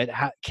do it,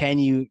 how can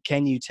you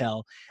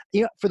tell?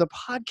 For the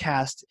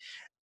podcast,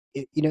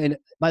 and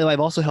by the way,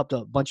 I've also helped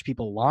a bunch of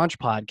people launch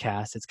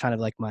podcasts. It's kind of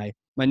like my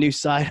new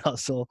side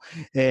hustle.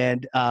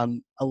 And a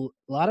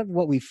lot of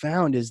what we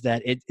found is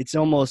that it's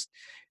almost,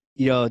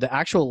 the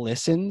actual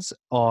listens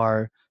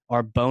are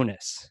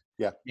bonus.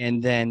 Yeah.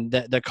 And then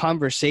the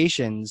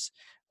conversations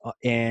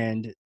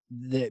and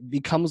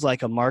becomes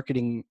like a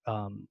marketing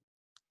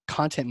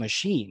content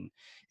machine.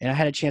 And I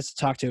had a chance to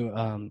talk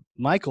to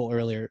Michael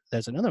earlier.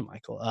 There's another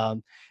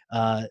Michael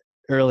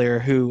earlier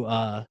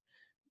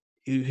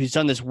who's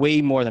done this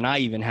way more than I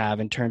even have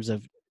in terms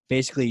of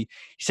basically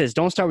he says,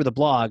 don't start with a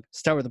blog,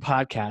 start with a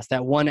podcast.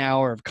 That 1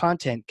 hour of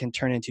content can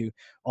turn into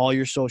all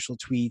your social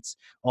tweets,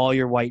 all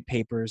your white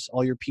papers,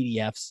 all your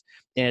PDFs,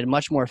 and at a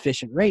much more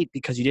efficient rate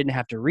because you didn't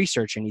have to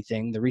research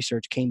anything. The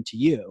research came to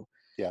you.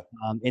 Yeah.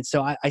 And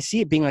so I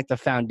see it being like the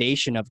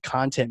foundation of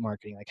content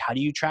marketing. Like, how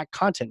do you track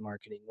content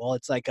marketing? Well,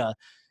 it's like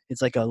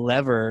a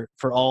lever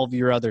for all of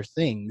your other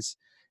things.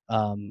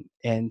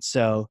 And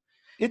so,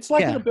 It's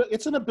like yeah,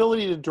 it's an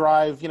ability to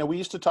drive. We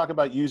used to talk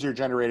about user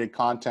generated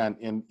content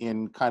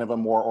in kind of a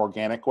more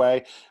organic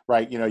way,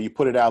 right? You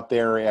put it out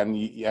there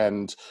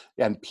and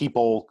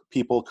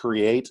people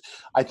create.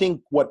 I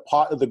think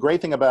the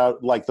great thing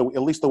about like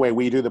at least the way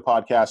we do the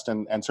podcast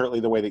and certainly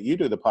the way that you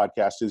do the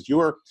podcast is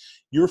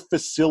you're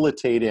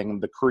facilitating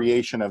the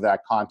creation of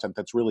that content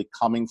that's really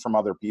coming from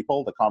other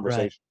people, the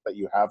conversations that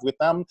you have with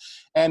them,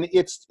 and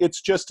it's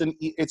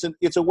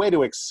a way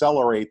to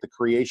accelerate the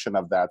creation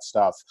of that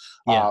stuff.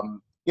 yeah.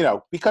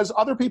 Because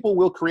other people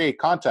will create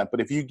content,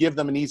 but if you give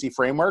them an easy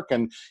framework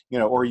and,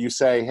 or you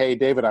say, hey,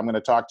 David, I'm going to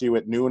talk to you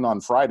at noon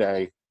on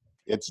Friday,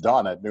 it's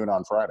done at noon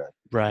on Friday.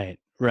 Right.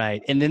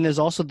 And then there's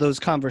also those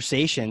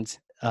conversations.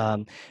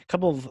 A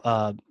couple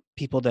of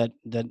people that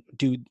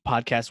do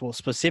podcasts will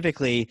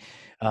specifically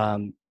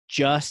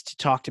just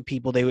talk to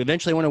people they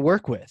eventually want to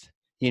work with.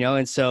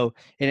 And so,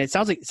 and it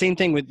sounds like the same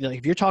thing with, like,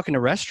 if you're talking to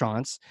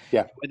restaurants,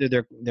 yeah,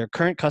 whether they're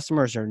current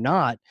customers or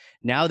not,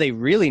 now they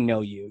really know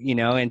you,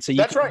 and so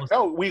that's right.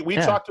 No, we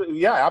talked to,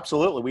 yeah,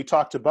 absolutely. We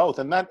talked to both,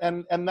 and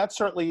that's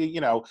certainly,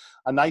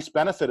 a nice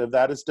benefit of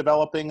that is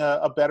developing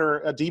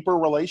a deeper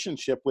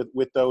relationship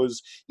with those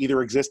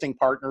either existing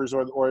partners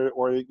or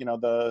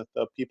the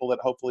people that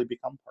hopefully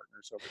become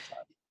partners over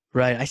time.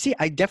 Right.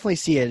 I definitely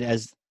see it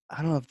as,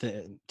 I don't know if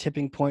the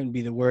tipping point would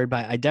be the word,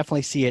 but I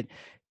definitely see it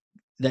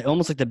that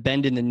almost like the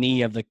bend in the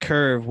knee of the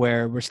curve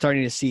where we're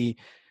starting to see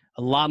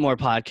a lot more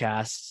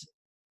podcasts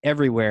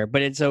everywhere,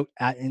 but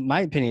in my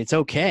opinion, it's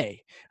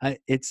okay.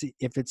 If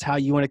it's how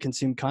you want to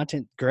consume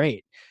content,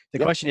 great. The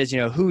question is,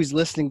 who's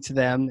listening to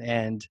them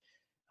and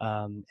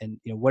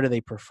what do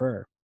they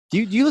prefer?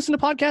 Do you listen to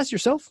podcasts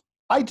yourself?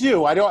 I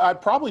do. I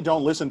probably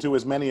don't listen to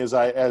as many as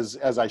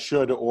I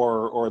should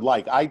or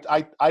like.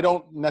 I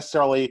don't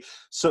necessarily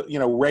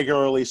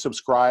regularly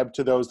subscribe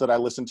to those that I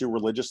listen to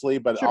religiously,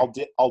 but sure.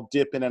 I'll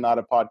dip in and out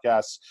of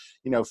podcasts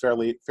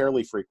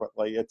fairly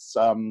frequently. It's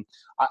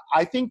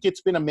I think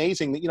it's been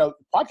amazing that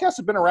podcasts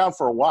have been around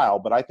for a while,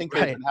 but I think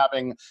they've been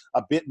having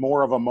a bit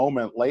more of a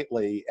moment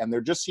lately, and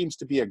there just seems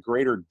to be a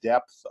greater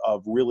depth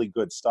of really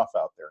good stuff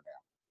out there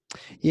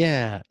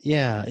now.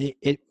 Yeah.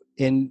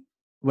 And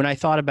when I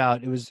thought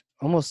about it, was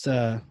almost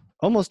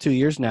 2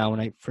 years now when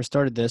I first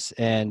started this,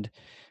 and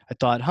I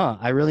thought,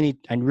 I really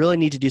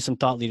need to do some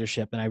thought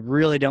leadership, and I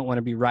really don't want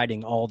to be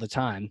writing all the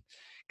time,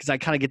 because I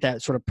kind of get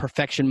that sort of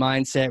perfection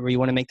mindset where you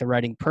want to make the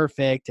writing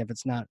perfect. If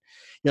it's not,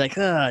 you're like,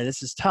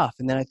 this is tough.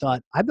 And then I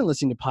thought, I've been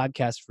listening to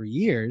podcasts for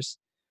years.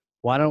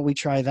 Why don't we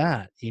try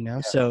that?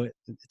 Yeah. So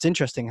it's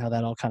interesting how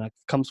that all kind of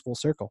comes full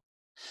circle.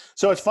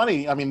 So it's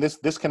funny. I mean,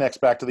 this connects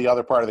back to the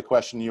other part of the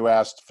question you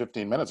asked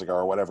 15 minutes ago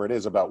or whatever it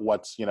is about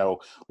what's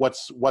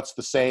the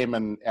same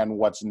and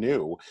what's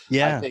new.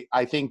 Yeah.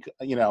 I think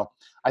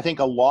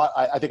a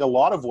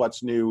lot of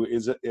what's new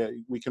is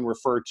we can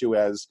refer to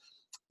as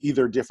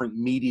either different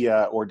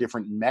media or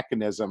different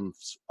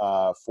mechanisms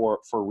for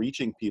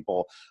reaching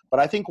people.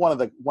 But I think one of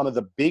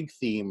the big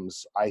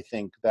themes I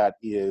think that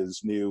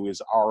is new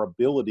is our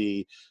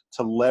ability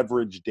to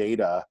leverage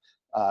data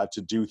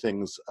to do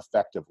things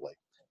effectively.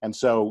 And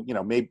so,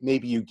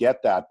 maybe you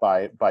get that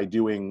by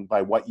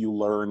what you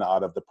learn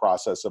out of the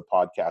process of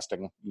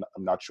podcasting.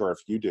 I'm not sure if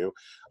you do.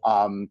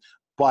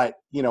 But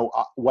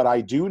what I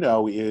do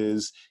know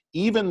is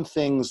even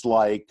things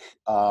like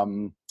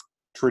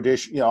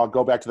tradition, I'll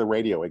go back to the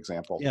radio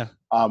example. Yeah.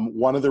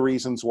 One of the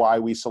reasons why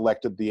we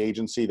selected the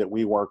agency that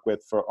we work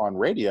with on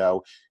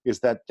radio is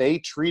that they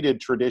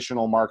treated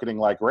traditional marketing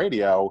like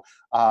radio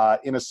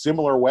in a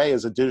similar way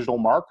as a digital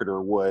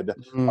marketer would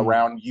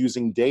around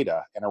using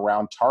data and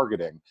around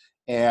targeting.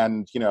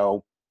 And,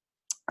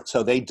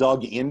 so they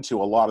dug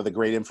into a lot of the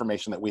great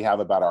information that we have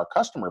about our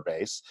customer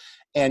base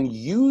and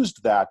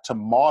used that to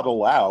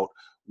model out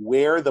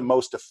where the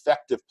most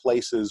effective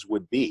places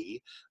would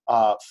be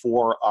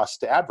for us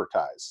to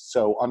advertise.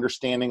 So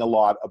understanding a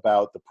lot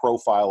about the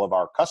profile of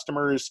our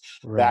customers,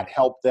 that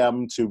helped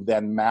them to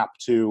then map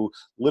to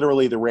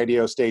literally the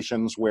radio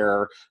stations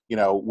where,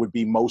 would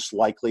be most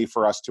likely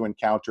for us to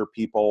encounter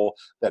people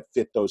that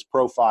fit those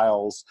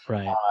profiles.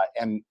 Right.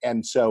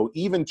 And so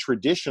even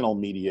traditional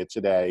media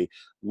today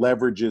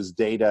leverages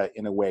data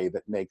in a way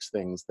that makes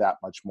things that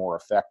much more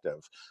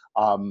effective.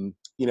 And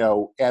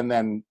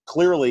then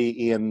clearly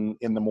in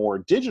the more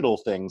digital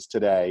things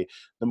today,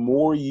 the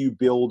more you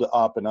build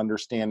up an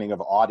understanding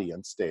of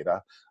audience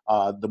data,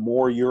 the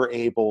more you're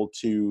able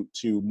to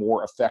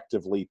more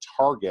effectively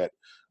target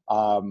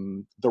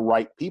the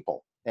right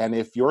people. And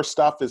if your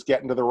stuff is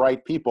getting to the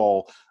right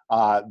people,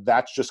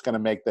 that's just going to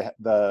make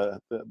the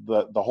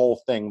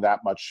whole thing that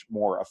much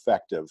more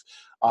effective.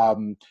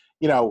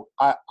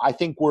 I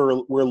think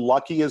we're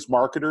lucky as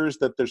marketers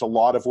that there's a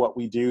lot of what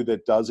we do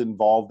that does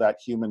involve that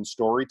human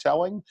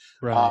storytelling,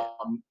 Right.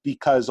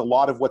 because a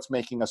lot of what's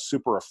making us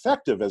super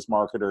effective as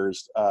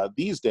marketers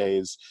these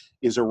days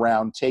is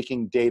around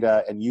taking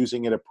data and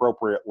using it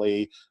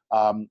appropriately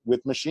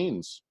with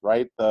machines,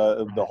 right?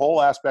 The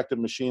whole aspect of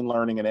machine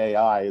learning and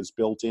AI is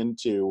built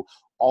into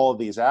all of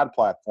these ad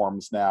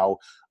platforms now.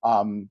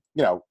 I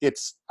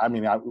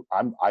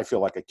feel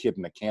like a kid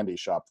in a candy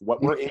shop.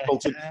 What we're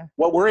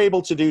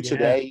able to do Yeah.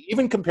 today,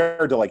 even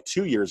compared to like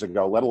 2 years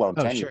ago, let alone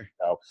Oh, 10 years sure.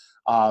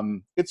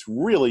 ago, it's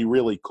really,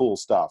 really cool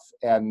stuff,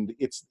 and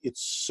it's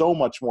so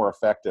much more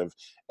effective,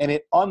 and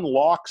it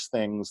unlocks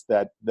things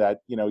that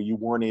you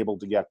weren't able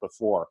to get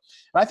before.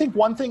 And I think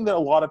one thing that a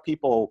lot of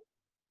people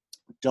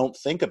don't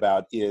think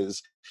about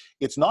is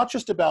it's not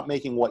just about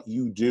making what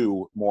you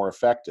do more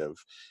effective.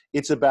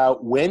 It's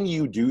about when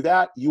you do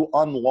that, you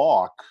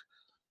unlock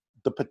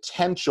the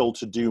potential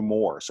to do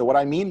more. So what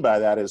I mean by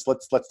that is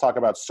let's talk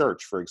about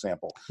search, for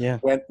example. Yeah.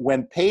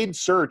 When paid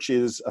search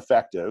is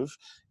effective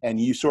and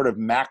you sort of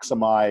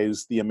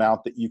maximize the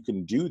amount that you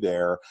can do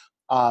there,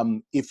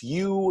 if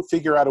you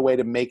figure out a way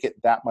to make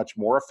it that much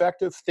more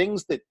effective,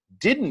 things that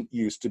didn't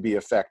used to be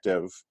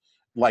effective,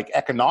 like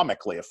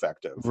economically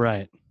effective,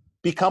 Right.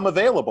 become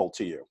available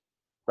to you,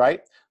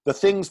 right? The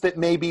things that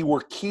maybe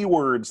were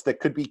keywords that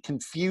could be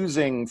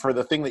confusing for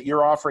the thing that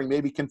you're offering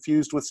may be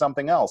confused with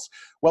something else.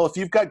 Well, if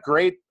you've got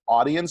great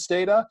audience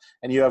data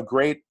and you have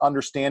great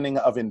understanding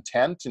of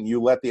intent and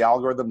you let the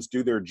algorithms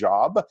do their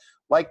job,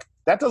 like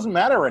that doesn't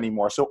matter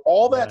anymore. So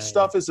all that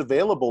stuff is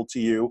available to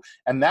you,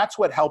 and that's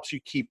what helps you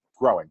keep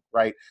growing,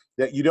 right?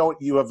 That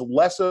you have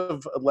less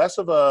of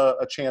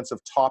a chance of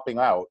topping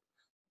out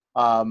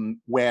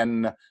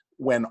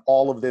when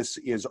all of this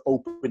is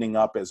opening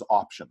up as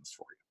options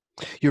for you.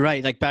 You're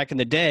right. Like back in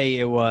the day,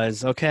 it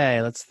was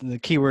okay. Let's the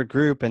keyword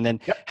group, and then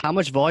how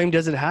much volume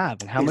does it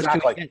have, and how much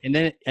can we get? And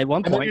then at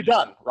one And then point, you're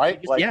done,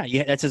 right?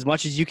 that's as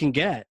much as you can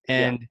get.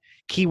 And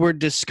keyword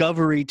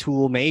discovery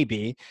tool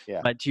maybe,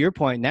 but to your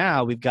point,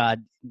 now we've got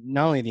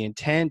not only the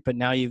intent, but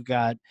now you've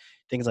got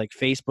things like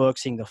Facebook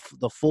seeing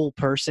the full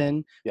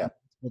person,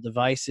 multiple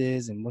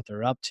devices, and what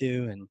they're up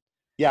to, and.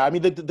 Yeah, I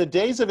mean the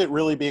days of it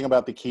really being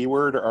about the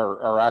keyword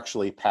are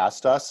actually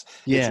past us.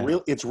 Yeah.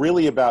 It's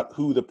really about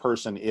who the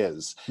person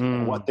is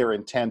and what their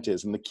intent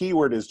is, and the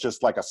keyword is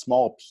just like a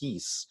small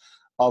piece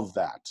of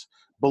that.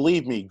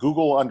 Believe me,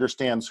 Google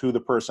understands who the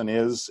person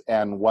is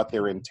and what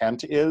their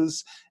intent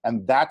is,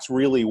 and that's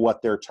really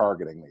what they're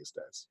targeting these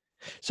days.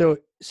 So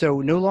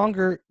no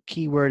longer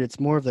keyword, it's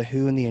more of the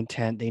who and the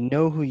intent. They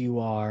know who you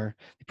are.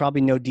 They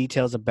probably know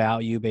details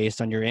about you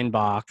based on your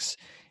inbox.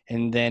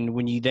 And then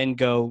when you then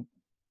go,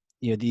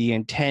 the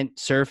intent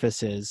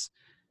surfaces,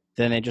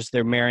 then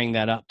they're marrying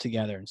that up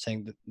together and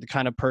saying the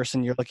kind of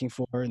person you're looking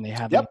for, and they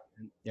have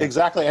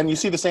Exactly. And you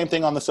see the same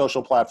thing on the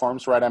social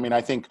platforms, right? I mean,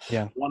 I think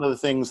one of the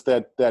things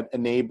that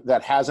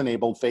has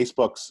enabled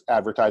Facebook's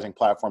advertising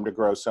platform to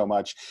grow so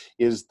much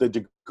is the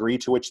degree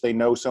to which they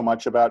know so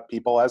much about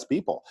people as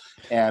people,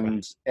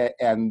 and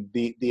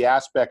the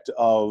aspect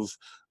of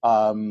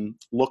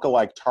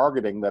lookalike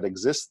targeting that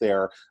exists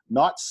there,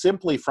 not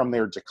simply from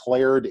their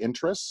declared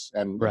interests.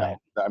 And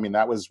I mean,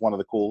 that was one of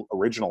the cool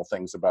original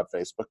things about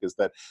Facebook, is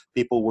that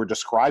people were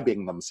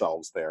describing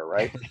themselves there,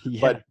 right?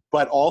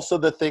 But also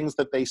the things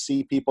that they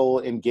see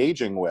people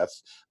engaging with,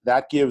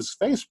 that gives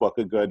Facebook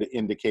a good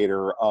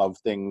indicator of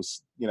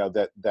things,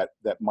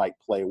 that might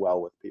play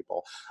well with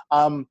people.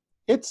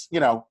 It's,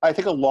 I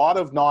think a lot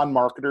of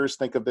non-marketers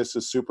think of this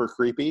as super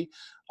creepy.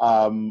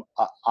 I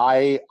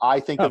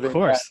think of it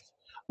as,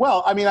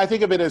 well, I mean, I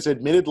think of it as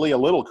admittedly a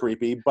little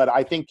creepy, but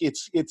I think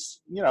it's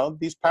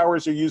these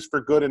powers are used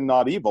for good and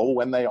not evil.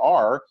 When they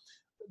are,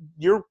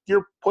 you're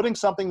putting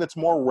something that's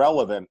more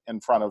relevant in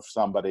front of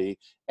somebody,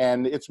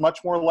 and it's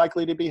much more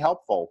likely to be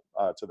helpful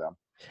to them.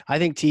 I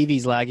think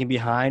TV's lagging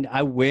behind.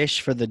 I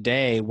wish for the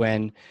day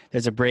when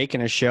there's a break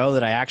in a show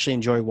that I actually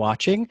enjoy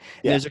watching,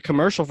 and there's a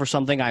commercial for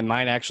something I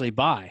might actually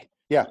buy.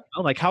 Yeah.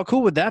 Like, how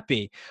cool would that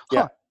be?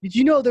 Yeah. Did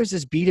you know there's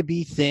this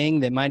B2B thing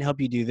that might help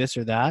you do this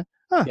or that?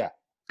 Yeah.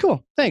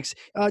 Cool. Thanks.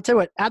 Tell you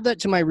what, add that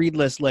to my read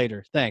list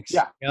later. Thanks.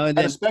 Yeah. And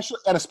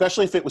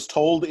especially if it was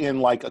told in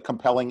like a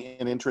compelling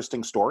and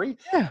interesting story.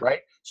 Yeah.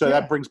 Right. So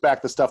that brings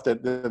back the stuff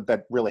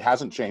that really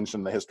hasn't changed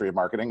in the history of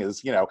marketing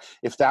is,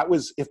 if that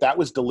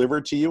was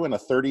delivered to you in a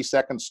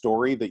 30-second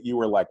story that you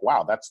were like,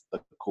 wow, that's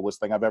the coolest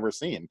thing I've ever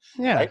seen.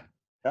 Yeah. Right?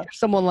 Yeah.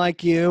 Someone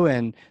like you,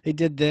 and they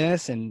did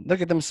this, and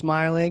look at them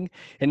smiling,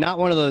 and not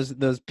one of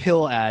those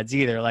pill ads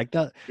either. Like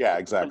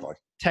exactly.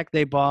 Tech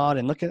they bought,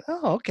 and look at,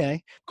 okay,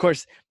 of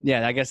course,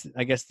 I guess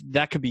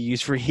that could be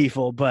used for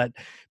evil, but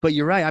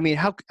you're right. I mean,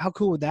 how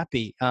cool would that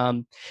be?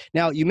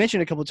 Now you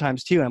mentioned a couple of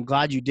times too, and I'm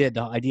glad you did,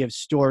 the idea of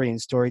story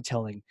and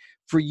storytelling.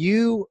 For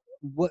you,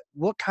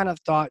 what kind of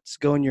thoughts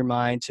go in your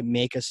mind to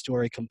make a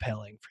story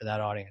compelling for that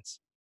audience?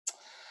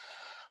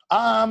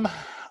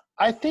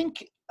 I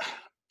think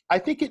I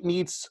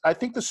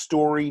think the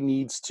story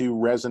needs to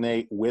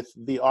resonate with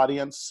the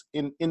audience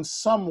in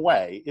some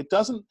way. It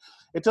doesn't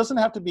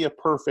have to be a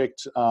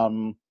perfect,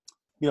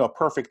 a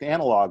perfect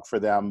analog for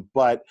them.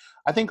 But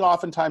I think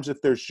oftentimes if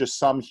there's just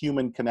some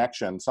human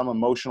connection, some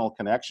emotional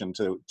connection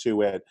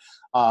to it,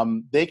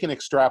 they can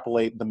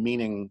extrapolate the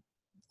meaning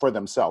for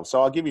themselves.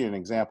 So I'll give you an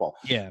example.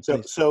 Yeah, So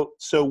please.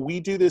 so we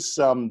do this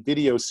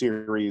video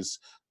series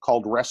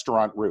called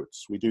Restaurant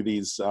Roots. We do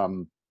these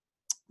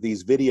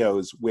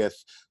videos with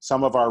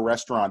some of our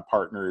restaurant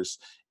partners,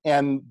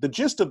 and the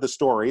gist of the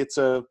story, it's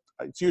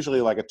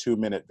usually like a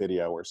 2-minute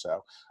video or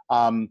so.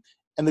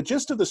 And the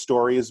gist of the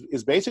story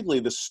is basically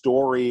the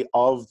story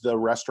of the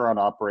restaurant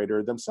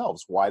operator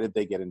themselves. Why did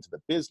they get into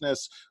the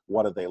business?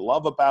 What do they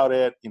love about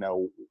it?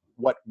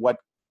 What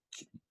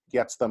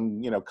gets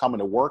them, coming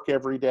to work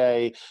every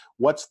day?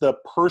 What's the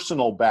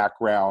personal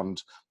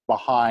background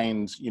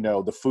behind,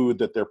 the food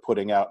that they're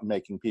putting out and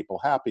making people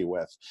happy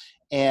with?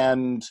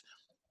 And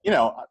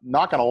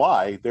not gonna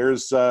lie,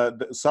 there's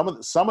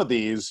some of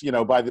these,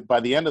 by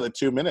the end of the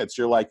 2 minutes,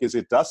 you're like, is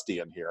it dusty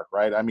in here,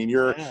 right? I mean,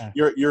 Yeah.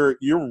 you're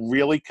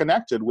really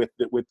connected with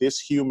this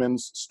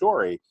human's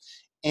story.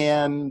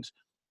 And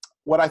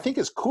what I think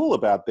is cool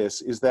about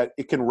this is that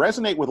it can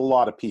resonate with a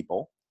lot of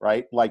people,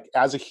 right? Like,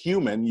 as a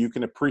human, you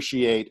can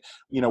appreciate,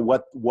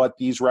 what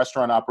these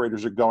restaurant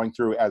operators are going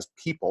through as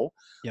people.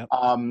 Yep.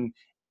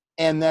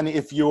 And then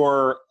if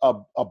you're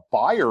a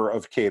buyer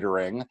of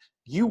catering,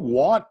 you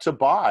want to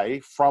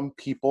buy from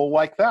people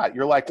like that.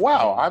 You're like,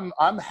 wow,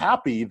 I'm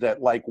happy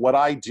that like what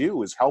I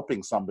do is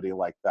helping somebody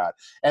like that.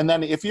 And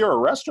then if you're a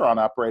restaurant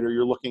operator,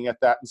 you're looking at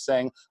that and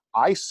saying,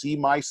 I see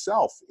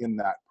myself in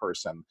that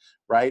person,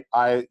 right?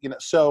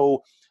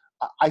 So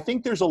I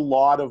think there's a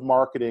lot of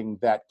marketing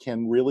that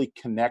can really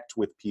connect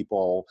with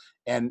people,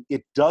 and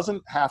it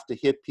doesn't have to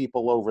hit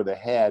people over the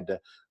head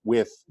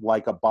with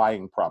like a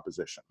buying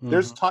proposition.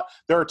 Mm-hmm.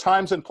 There are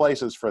times and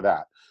places for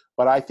that,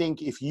 but I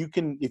think if you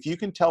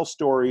can tell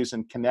stories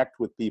and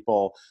connect with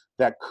people,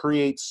 that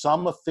create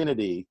some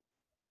affinity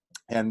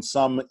and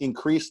some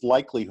increased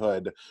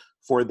likelihood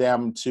for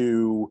them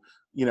to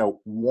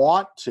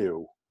want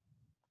to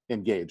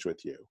engage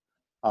with you.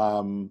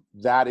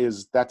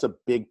 That's a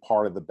big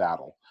part of the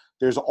battle.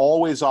 There's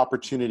always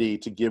opportunity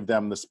to give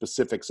them the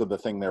specifics of the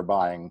thing they're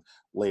buying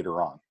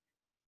later on.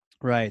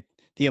 Right.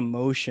 The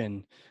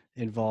emotion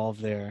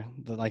involved there,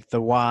 the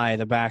why,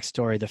 the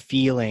backstory, the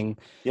feeling.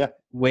 Yeah.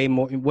 Way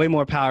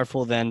more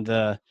powerful than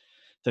the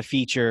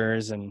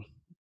features. And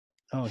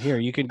here,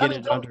 you could I get mean,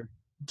 it under.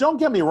 don't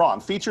get me wrong.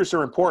 Features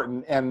are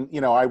important, and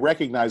I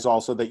recognize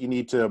also that you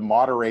need to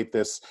moderate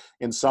this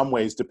in some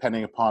ways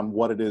depending upon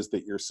what it is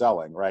that you're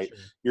selling. Right? Sure.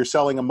 You're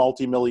selling a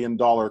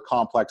multi-million-dollar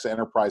complex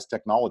enterprise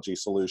technology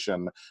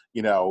solution.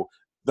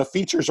 The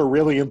features are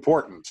really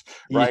important,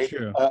 right?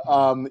 True.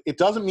 It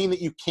doesn't mean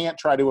that you can't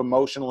try to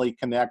emotionally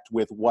connect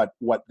with what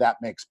that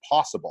makes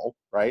possible,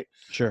 right?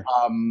 Sure.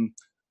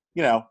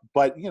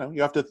 But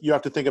you have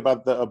to think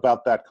about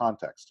that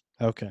context.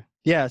 Okay.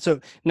 Yeah.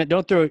 So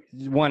don't throw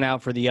one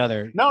out for the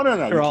other. No. For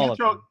You all can't of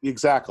throw them.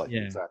 exactly.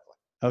 Yeah. Exactly.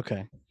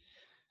 Okay.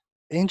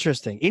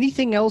 Interesting.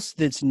 Anything else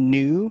that's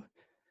new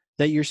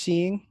that you're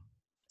seeing?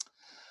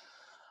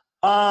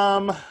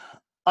 I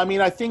mean,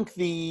 I think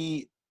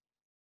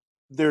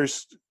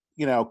there's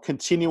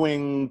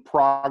continuing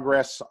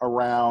progress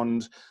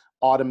around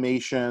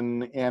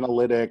automation,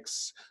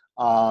 analytics,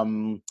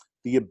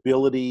 the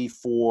ability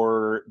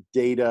for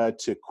data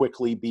to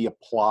quickly be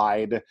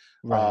applied,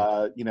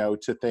 Right.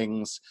 to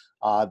things.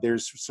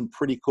 There's some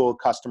pretty cool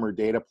customer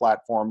data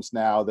platforms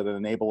now that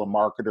enable a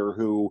marketer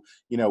who,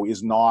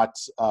 is not,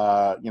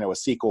 a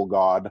SQL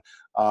god,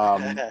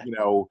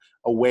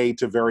 a way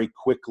to very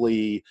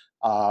quickly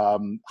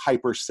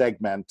hyper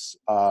segment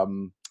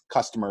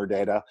customer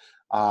data,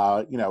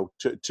 to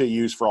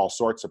use for all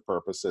sorts of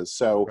purposes.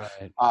 So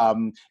Right.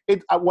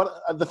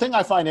 the thing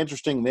I find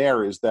interesting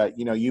there is that,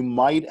 you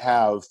might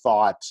have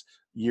thought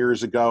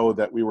years ago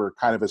that we were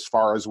kind of as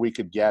far as we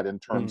could get in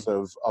terms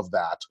of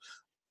that.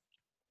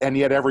 And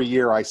yet every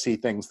year I see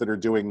things that are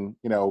doing,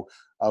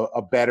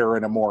 a better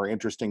and a more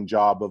interesting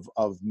job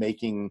of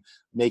making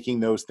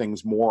those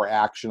things more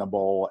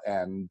actionable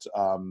and,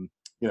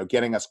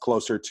 getting us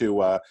closer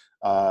to a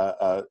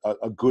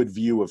good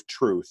view of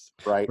truth,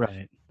 right?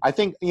 Right. I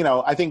think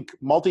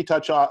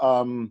multi-touch,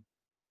 sort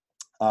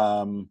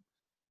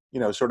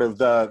of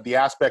the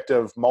aspect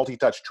of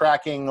multi-touch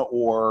tracking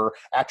or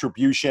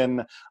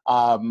attribution,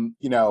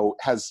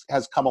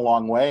 has come a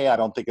long way. I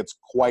don't think it's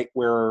quite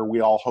where we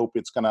all hope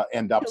it's going to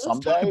end up Yeah, let's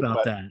talk someday, about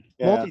but that.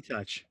 yeah,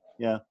 Multi-touch.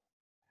 yeah.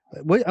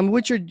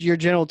 What's your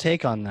general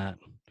take on that?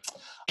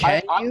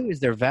 I, Can you?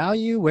 Is there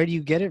value? Where do you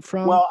get it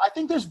from? Well, I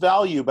think there's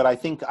value, but I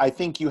think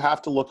you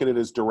have to look at it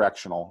as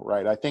directional,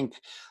 right? I think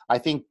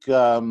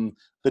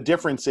the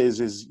difference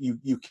is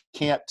you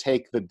can't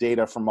take the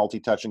data from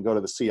multi-touch and go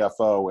to the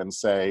CFO and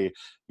say,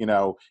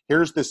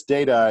 here's this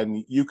data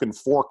and you can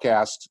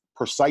forecast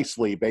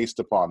precisely based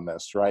upon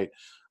this, right?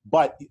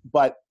 But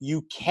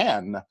you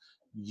can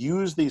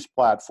use these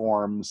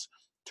platforms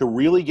to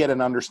really get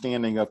an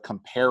understanding of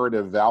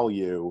comparative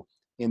value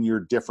in your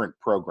different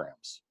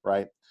programs,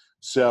 right?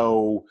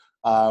 So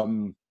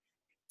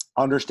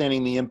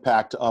understanding the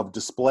impact of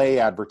display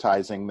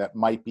advertising that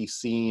might be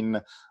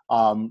seen,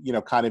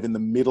 kind of in the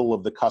middle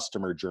of the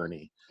customer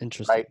journey,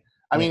 Interesting. right?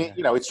 I mean,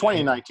 it's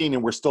 2019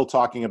 and we're still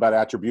talking about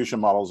attribution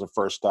models of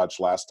first touch,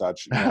 last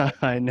touch,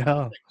 I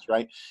know. things,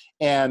 right?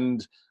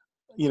 And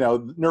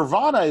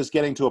Nirvana is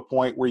getting to a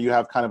point where you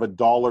have kind of a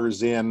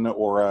dollars in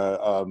or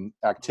a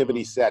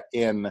activity set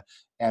in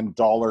and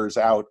dollars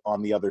out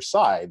on the other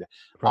side.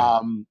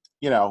 Right.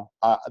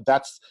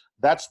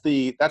 That's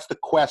the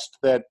quest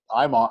that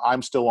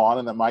I'm still on,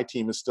 and that my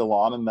team is still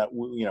on, and that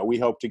we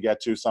hope to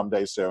get to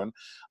someday soon.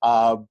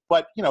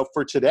 But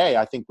for today,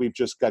 I think we've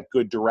just got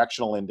good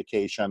directional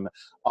indication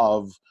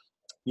of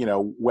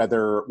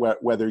whether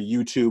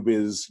YouTube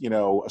is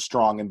a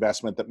strong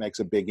investment that makes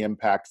a big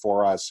impact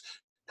for us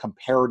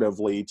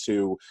comparatively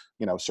to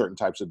certain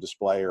types of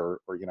display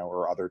or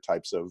other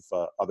types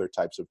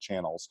of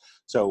channels.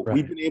 So Right.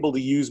 we've been able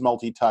to use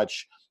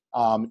multi-touch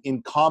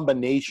in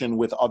combination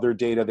with other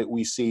data that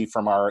we see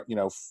from our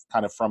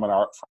from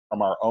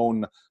our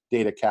own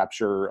data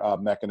capture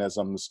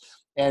mechanisms.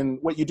 And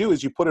what you do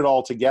is you put it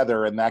all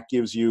together, and that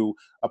gives you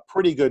a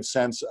pretty good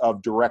sense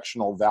of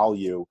directional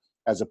value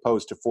as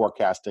opposed to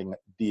forecasting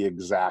the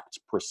exact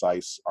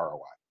precise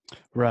ROI.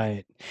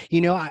 Right.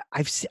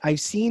 I've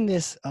seen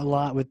this a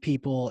lot with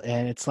people,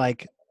 and it's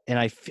like, and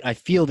I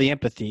feel the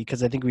empathy,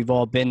 because I think we've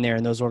all been there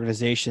in those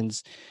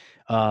organizations,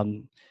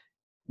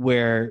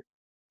 where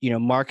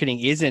marketing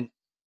isn't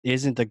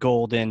the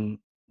golden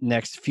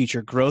next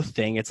future growth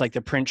thing. It's like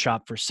the print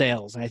shop for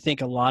sales, and I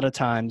think a lot of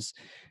times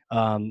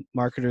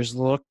marketers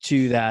look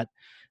to that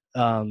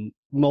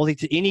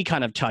to any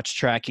kind of touch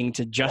tracking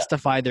to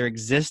justify their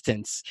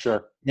existence.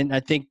 Sure. And I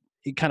think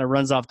it kind of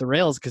runs off the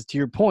rails, because to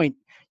your point,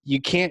 you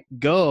can't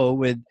go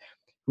with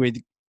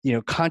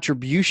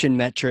contribution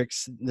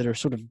metrics that are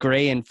sort of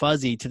gray and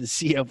fuzzy to the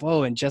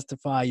CFO and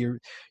justify your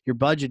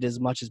budget as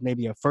much as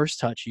maybe a first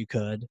touch you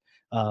could.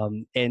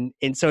 And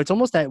so it's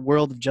almost that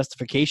world of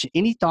justification.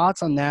 Any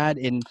thoughts on that?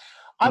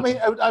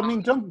 I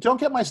mean, don't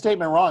get my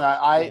statement wrong.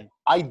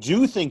 I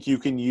do think you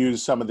can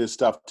use some of this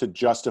stuff to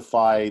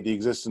justify the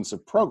existence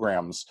of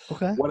programs.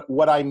 Okay.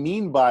 What I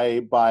mean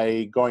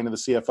by going to the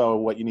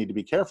CFO, what you need to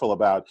be careful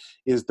about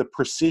is the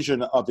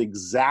precision of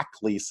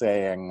exactly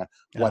saying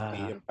what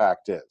the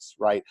impact is,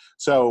 right?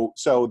 So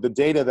the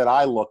data that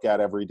I look at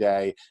every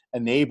day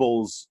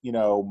enables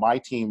my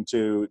team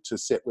to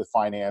sit with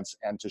finance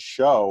and to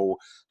show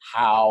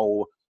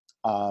how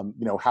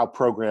how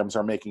programs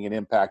are making an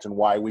impact and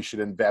why we should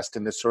invest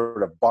in this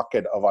sort of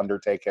bucket of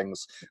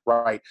undertakings,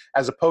 right?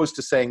 As opposed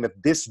to saying that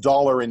this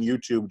dollar in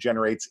YouTube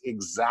generates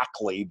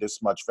exactly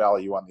this much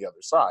value on the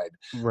other side.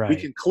 Right. We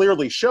can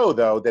clearly show,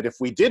 though, that if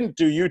we didn't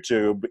do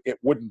YouTube, it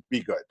wouldn't be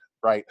good,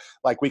 right?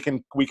 Like we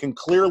can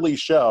clearly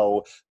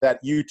show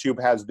that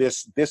YouTube has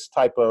this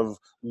type of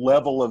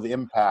level of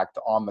impact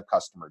on the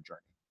customer journey.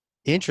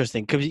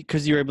 Interesting,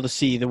 because you're able to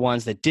see the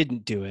ones that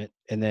didn't do it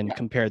and then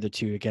compare the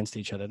two against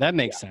each other. That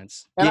makes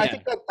sense. And I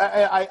think that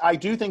I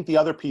do think the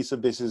other piece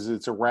of this is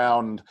it's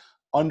around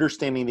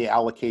understanding the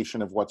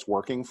allocation of what's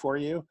working for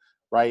you,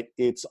 right?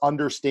 It's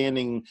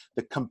understanding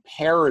the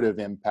comparative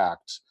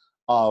impact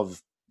of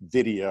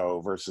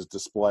video versus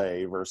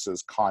display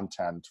versus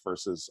content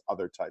versus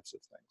other types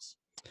of things.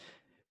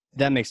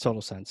 That makes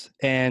total sense.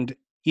 And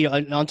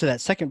onto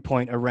that second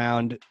point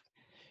around,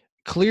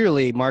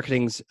 clearly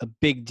marketing's a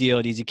big deal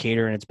at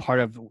Easycater, and it's part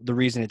of the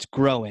reason it's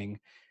growing.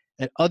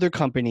 At other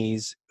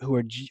companies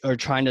who are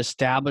trying to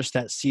establish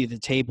that seat at the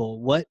table,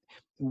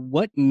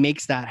 what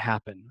makes that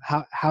happen?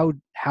 How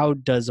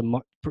does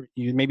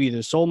maybe you're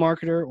the sole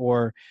marketer,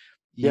 or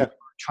you're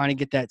trying to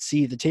get that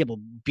seat at the table,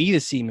 be the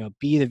CMO,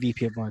 be the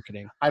VP of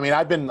marketing? I mean,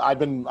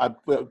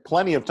 I've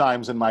plenty of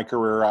times in my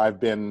career, I've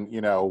been, the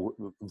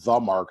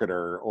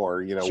marketer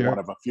or, Sure. one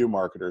of a few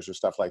marketers or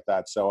stuff like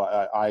that. So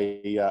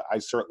I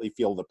certainly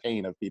feel the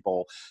pain of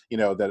people,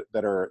 that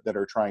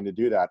are trying to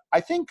do that.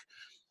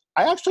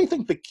 I actually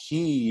think the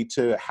key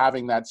to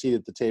having that seat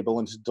at the table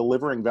and to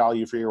delivering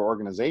value for your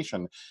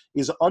organization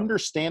is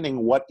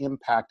understanding what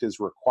impact is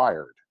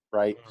required,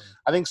 right?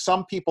 I think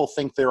some people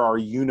think there are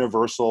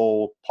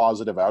universal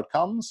positive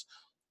outcomes.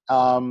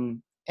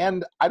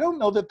 And I don't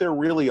know that there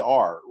really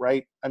are,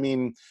 right? I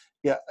mean,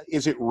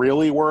 is it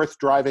really worth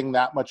driving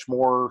that much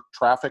more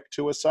traffic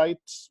to a site?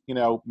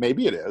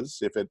 Maybe it is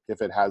if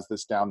it has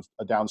this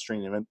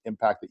downstream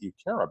impact that you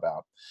care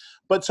about.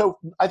 But so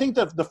I think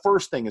the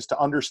first thing is to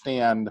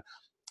understand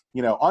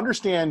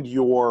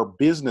your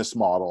business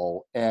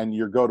model and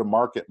your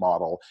go-to-market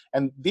model.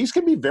 And these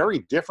can be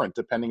very different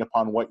depending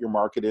upon what your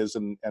market is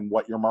and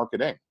what you're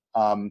marketing,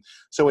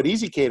 So at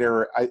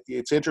EasyCater,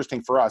 it's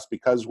interesting for us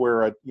because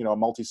we're a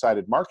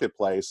multi-sided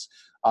marketplace.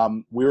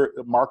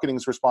 Marketing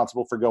is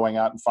responsible for going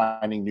out and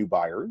finding new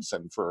buyers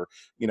and for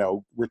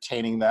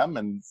retaining them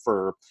and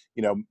for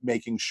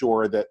making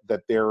sure that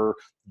they're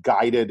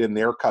guided in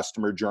their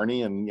customer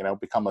journey and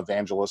become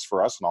evangelists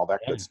for us and all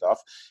that good stuff.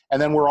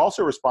 And then we're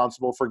also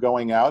responsible for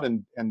going out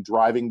and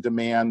driving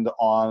demand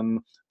on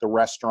the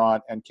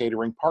restaurant and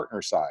catering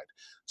partner side.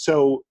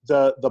 So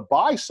the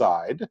buy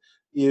side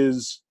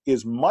is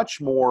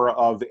much more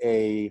of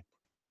a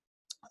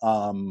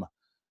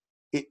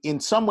in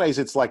some ways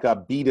it's like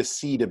a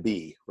B2C to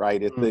B,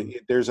 right?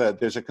 There's a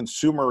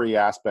consumery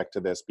aspect to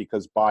this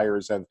because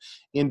buyers have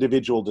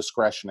individual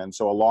discretion. And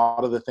so a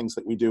lot of the things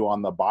that we do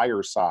on the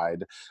buyer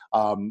side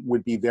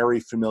would be very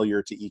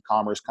familiar to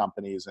e-commerce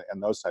companies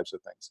and those types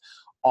of things.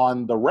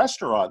 On the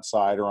restaurant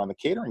side or on the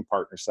catering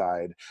partner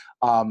side,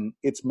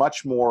 it's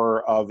much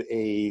more of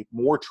a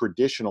more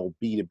traditional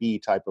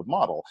B2B type of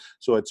model.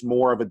 So it's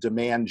more of a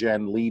demand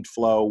gen lead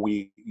flow.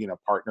 We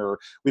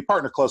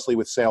partner closely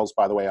with sales,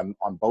 by the way, on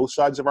both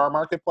sides of our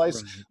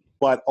marketplace. Right.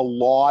 But a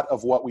lot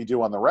of what we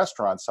do on the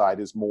restaurant side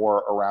is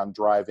more around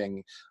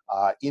driving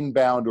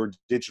inbound or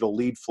digital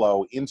lead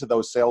flow into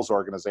those sales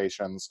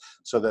organizations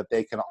so that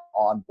they can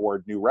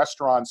onboard new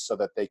restaurants, so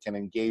that they can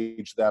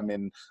engage them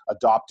in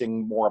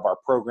adopting more of our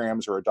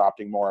programs or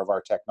adopting more of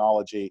our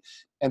technology.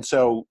 And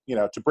so,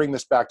 to bring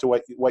this back to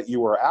what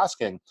you were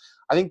asking,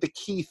 I think the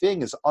key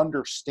thing is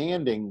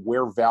understanding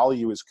where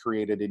value is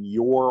created in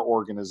your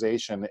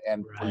organization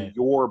and for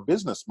your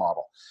business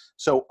model.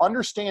 So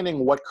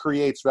understanding what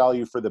creates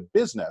value for the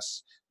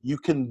business, you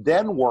can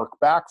then work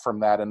back from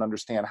that and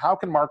understand how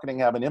can marketing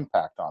have an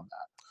impact on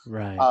that.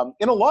 Right.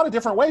 In a lot of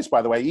different ways,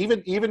 by the way,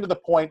 even to the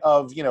point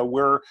of,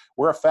 we're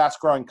a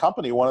fast growing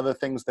company. One of the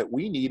things that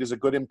we need is a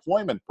good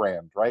employment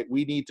brand, right?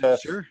 We need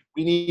to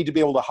be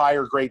able to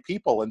hire great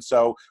people. And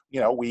so,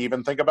 we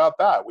even think about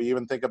that. We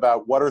even think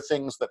about what are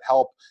things that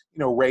help,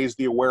 raise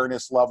the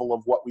awareness level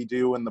of what we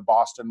do in the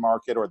Boston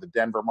market or the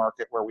Denver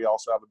market, where we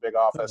also have a big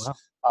office.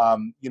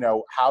 Oh,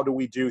 wow. How do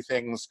we do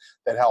things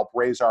that help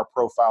raise our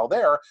profile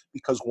there?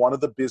 Because one of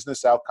the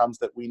business outcomes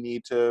that we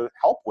need to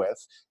help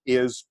with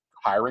is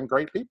hiring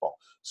great people.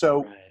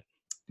 So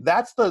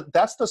that's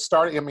the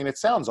starting. I mean, it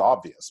sounds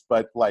obvious,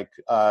 but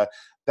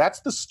that's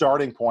the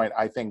starting point,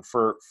 I think,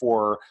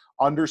 for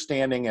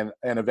understanding and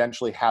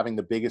eventually having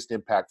the biggest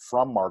impact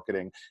from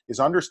marketing is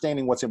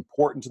understanding what's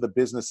important to the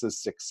business's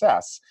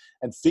success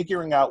and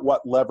figuring out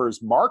what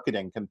levers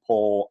marketing can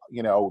pull,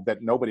 that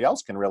nobody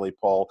else can really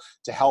pull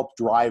to help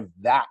drive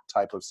that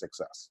type of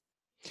success.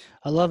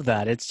 I love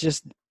that. It's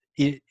just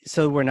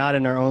so we're not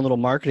in our own little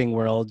marketing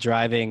world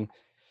driving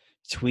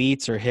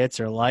tweets or hits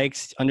or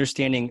likes,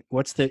 understanding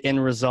what's the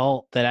end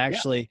result that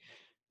actually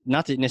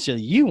not that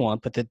necessarily you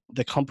want, but that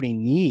the company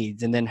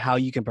needs, and then how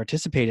you can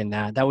participate in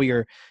that. That way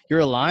you're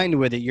aligned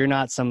with it. You're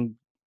not some,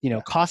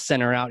 cost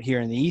center out here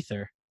in the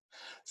ether.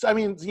 So, I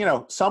mean,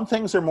 some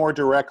things are more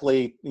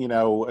directly,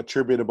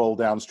 attributable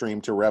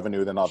downstream to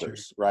revenue than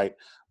others, right?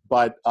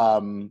 But,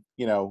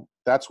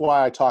 that's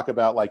why I talk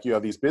about you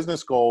have these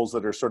business goals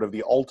that are sort of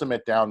the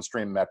ultimate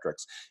downstream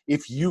metrics.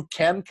 If you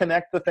can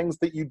connect the things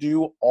that you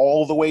do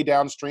all the way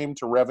downstream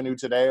to revenue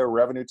today or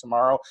revenue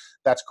tomorrow,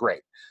 that's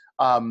great.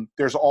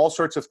 There's all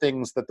sorts of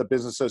things that the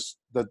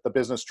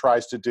business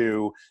tries to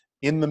do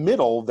in the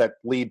middle that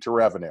lead to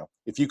revenue.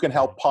 If you can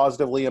help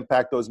positively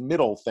impact those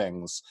middle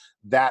things,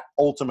 that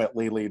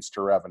ultimately leads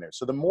to revenue.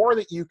 So the more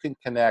that you can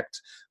connect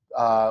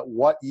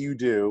what you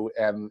do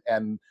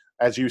and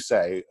as you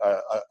say,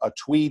 a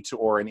tweet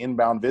or an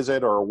inbound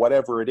visit or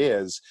whatever it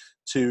is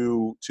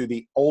to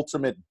the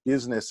ultimate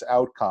business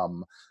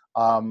outcome,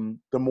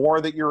 the more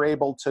that you're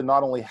able to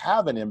not only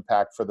have an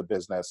impact for the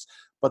business,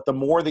 but the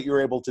more that you're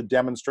able to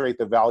demonstrate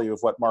the value of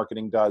what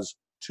marketing does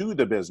to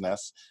the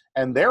business,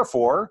 and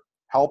therefore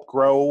help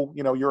grow,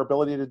 your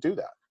ability to do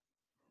that.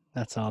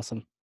 That's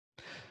awesome.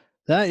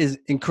 That is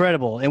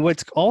incredible. And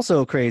what's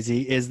also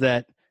crazy is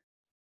that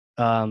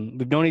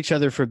we've known each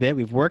other for a bit.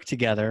 We've worked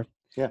together.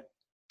 Yeah.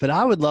 But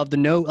I would love to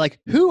know,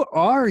 who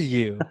are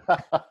you?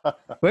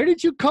 Where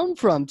did you come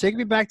from? Take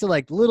me back to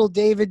little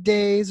David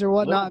days or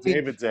whatnot.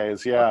 David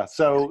days, yeah.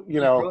 So,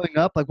 growing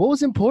up, what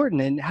was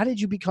important and how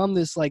did you become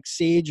this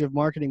sage of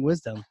marketing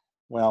wisdom?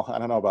 Well, I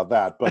don't know about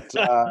that, but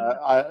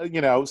I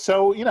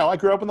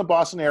grew up in the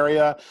Boston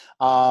area.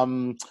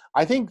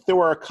 I think there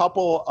were a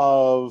couple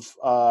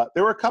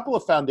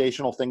of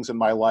foundational things in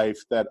my life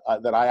that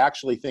I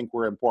actually think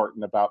were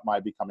important about my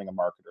becoming a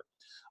marketer.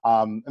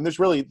 And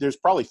there's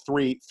probably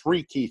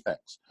three key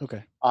things.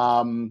 Okay.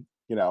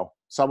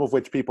 Some of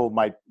which people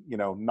might,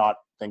 not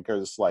think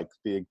is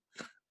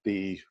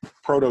the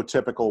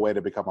prototypical way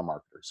to become a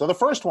marketer. So the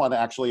first one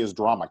actually is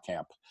drama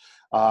camp.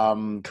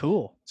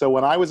 Cool. So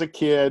when I was a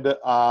kid,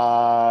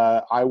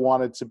 I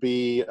wanted to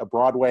be a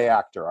Broadway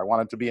actor. I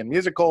wanted to be in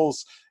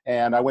musicals,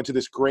 and I went to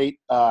this great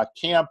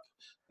camp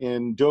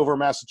in Dover,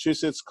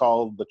 Massachusetts,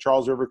 called the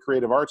Charles River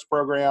Creative Arts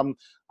Program,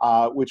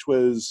 which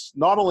was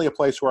not only a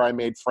place where I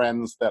made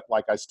friends that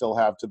like I still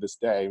have to this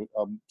day.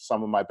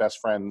 Some of my best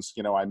friends,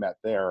 I met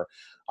there.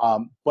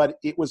 But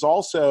it was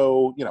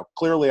also,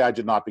 clearly I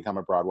did not become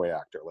a Broadway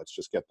actor. Let's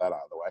just get that out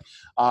of the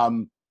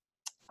way.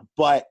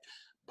 But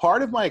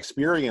part of my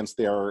experience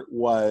there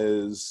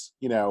was,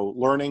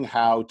 learning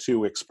how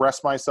to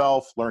express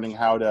myself, learning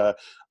how to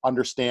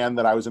understand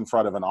that I was in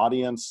front of an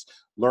audience,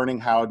 learning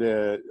how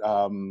to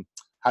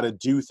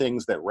do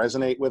things that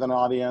resonate with an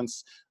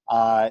audience.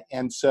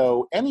 And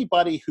so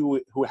anybody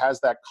who has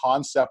that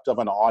concept of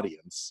an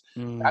audience,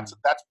 that's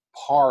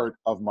part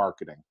of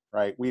marketing,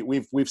 right?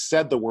 We've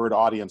said the word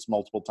audience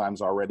multiple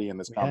times already in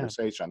this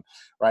conversation,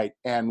 right?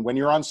 And when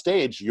you're on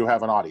stage, you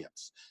have an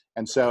audience.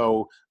 And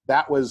so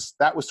that was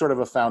sort of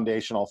a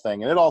foundational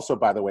thing. And it also,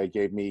 by the way,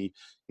 gave me,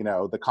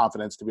 the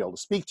confidence to be able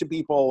to speak to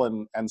people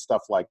and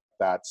stuff like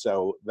that.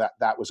 So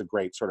that was a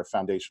great sort of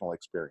foundational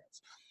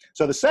experience.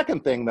 So the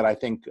second thing that I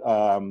think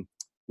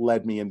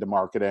led me into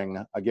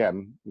marketing,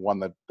 again, one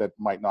that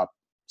might not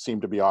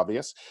seem to be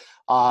obvious,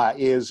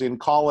 is in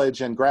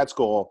college and grad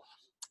school,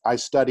 I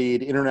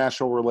studied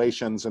international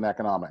relations and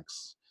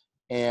economics.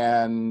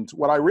 And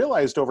what I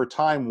realized over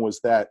time was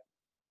that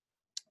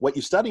what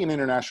you study in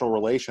international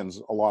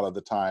relations a lot of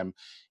the time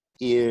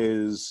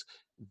is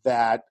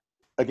that,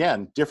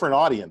 again, different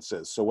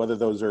audiences. So whether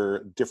those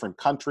are different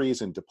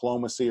countries in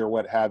diplomacy or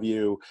what have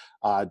you,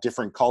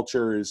 different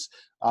cultures,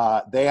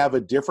 they have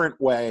a different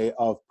way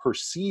of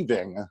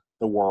perceiving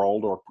the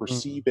world or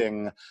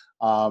perceiving,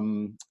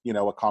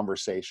 a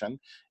conversation.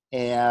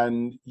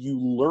 And you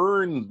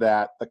learn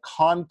that the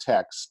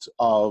context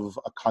of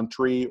a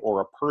country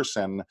or a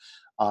person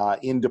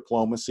in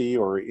diplomacy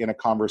or in a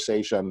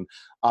conversation,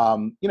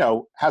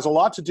 has a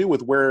lot to do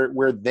with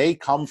where they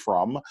come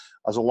from,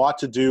 has a lot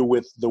to do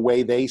with the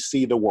way they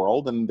see the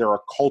world, and there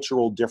are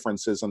cultural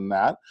differences in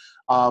that.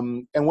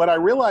 And what I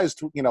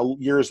realized,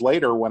 years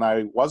later when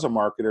I was a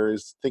marketer,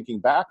 is thinking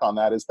back on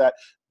that, is that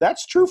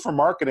that's true for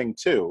marketing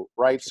too,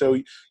 right? So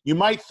you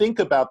might think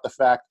about the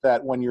fact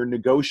that when you're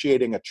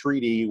negotiating a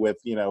treaty with,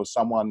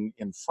 someone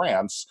in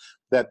France,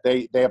 that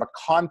they have a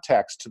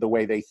context to the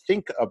way they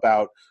think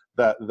about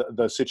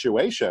the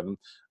situation.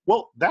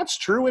 Well, that's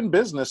true in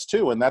business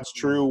too, and that's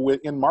true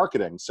in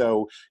marketing.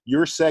 So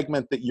your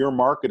segment that you're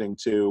marketing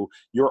to,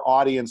 your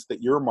audience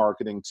that you're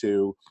marketing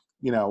to,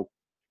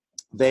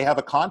 they have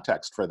a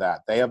context for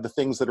that. They have the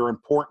things that are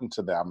important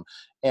to them.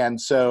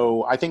 And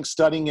so I think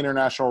studying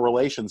international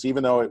relations,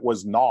 even though it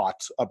was not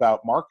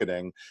about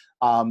marketing,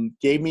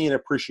 gave me an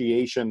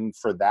appreciation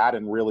for that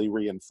and really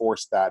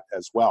reinforced that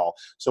as well.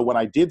 So when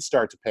I did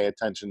start to pay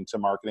attention to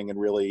marketing and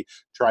really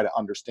try to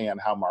understand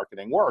how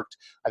marketing worked,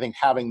 I think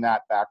having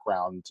that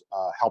background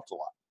helped a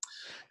lot.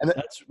 And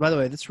by the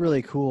way, that's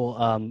really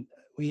cool.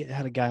 We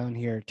had a guy on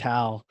here,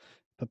 Tal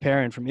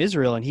Paparin from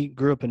Israel, and he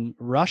grew up in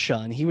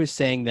Russia, and he was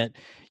saying that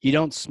you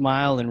don't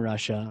smile in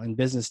Russia in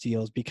business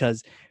deals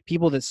because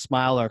people that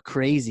smile are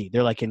crazy.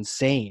 They're like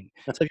insane.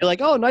 So if you're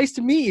like, "Oh, nice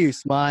to meet you,"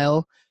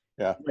 smile.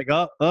 Yeah. Like,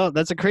 oh,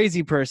 that's a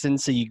crazy person.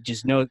 So you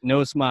just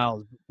no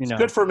smiles. It's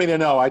good for me to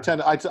know. I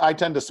tend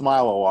to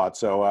smile a lot,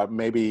 so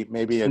maybe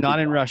it'd not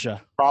be in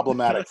Russia.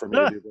 Problematic for me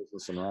to do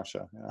business in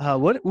Russia. Yeah.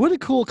 What a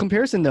cool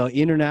comparison though.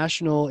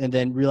 International, and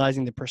then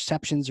realizing the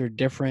perceptions are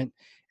different,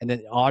 and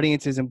the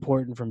audience is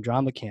important from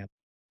drama camp.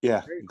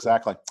 Yeah,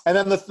 exactly. And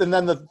then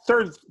the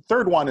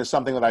third one is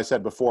something that I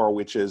said before,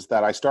 which is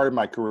that I started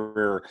my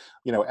career,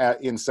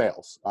 in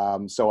sales.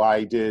 So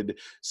I did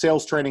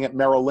sales training at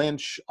Merrill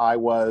Lynch. I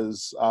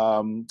was,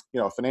 a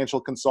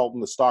financial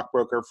consultant, a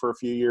stockbroker for a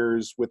few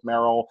years with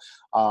Merrill.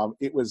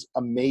 It was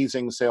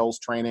amazing sales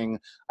training.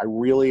 I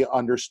really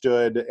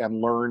understood and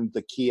learned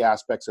the key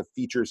aspects of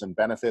features and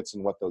benefits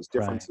and what those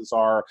differences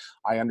are.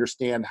 I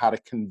understand how to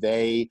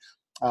convey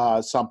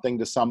something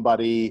to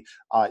somebody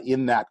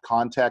in that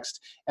context.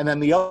 And then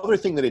the other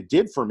thing that it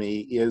did for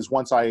me is,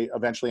 once I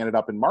eventually ended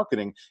up in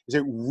marketing, is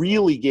it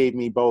really gave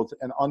me both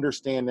an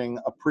understanding,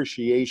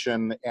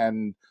 appreciation,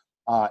 and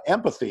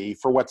empathy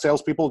for what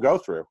salespeople go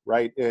through,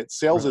 right?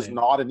 Sales is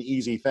not an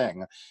easy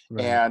thing.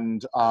 Right.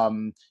 And,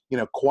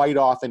 quite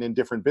often in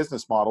different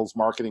business models,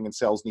 marketing and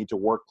sales need to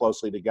work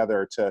closely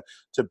together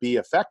to be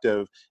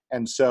effective.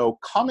 And so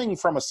coming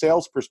from a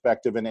sales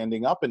perspective and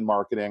ending up in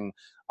marketing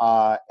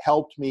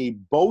helped me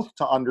both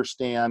to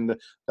understand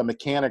the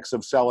mechanics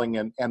of selling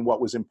and what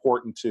was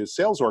important to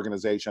sales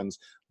organizations,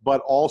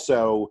 but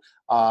also,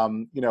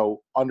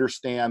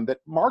 understand that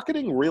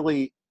marketing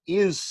really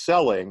is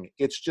selling.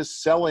 It's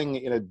just selling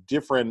in a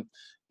different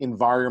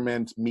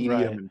environment,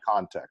 medium, and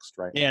context,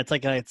 right? Yeah, it's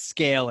like a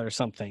scale or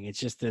something. It's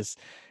just this,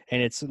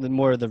 and it's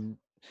more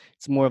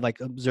of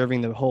like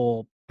observing the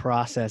whole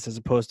process as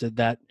opposed to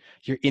that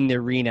you're in the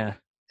arena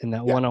in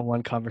that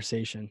one-on-one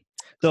conversation.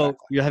 So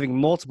you're having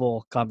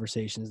multiple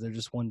conversations. They're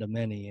just one to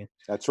many.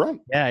 That's right.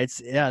 Yeah,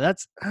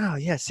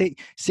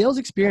 sales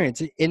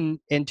experience. And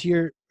to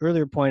your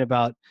earlier point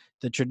about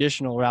the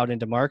traditional route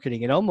into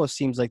marketing, it almost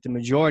seems like the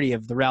majority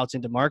of the routes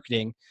into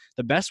marketing,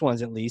 the best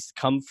ones at least,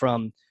 come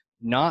from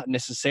not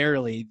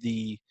necessarily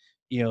the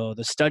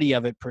the study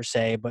of it per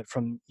se, but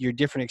from your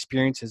different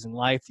experiences in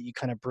life that you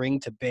kind of bring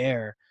to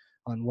bear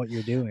on what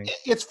you're doing.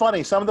 It's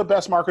funny. Some of the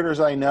best marketers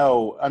I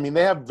know, I mean,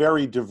 they have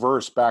very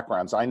diverse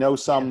backgrounds. I know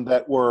some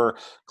that were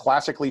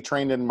classically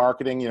trained in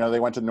marketing. They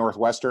went to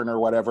Northwestern or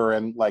whatever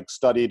and like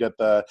studied at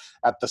the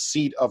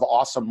seat of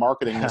awesome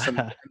marketing,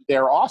 and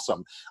they're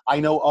awesome. I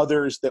know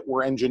others that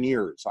were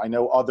engineers. I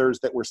know others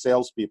that were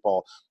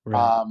salespeople.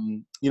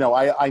 Right.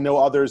 I know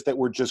others that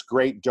were just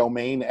great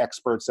domain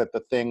experts at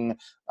the thing,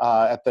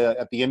 at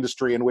the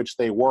industry in which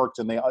they worked,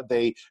 and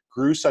they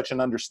grew such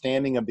an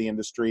understanding of the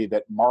industry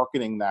that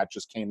marketing that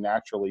just came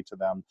naturally to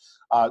them.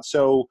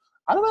 So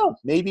I don't know,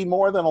 maybe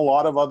more than a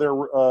lot of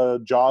other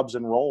jobs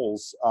and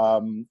roles,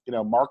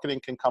 marketing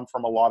can come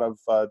from a lot of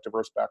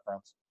diverse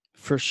backgrounds.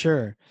 For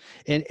sure.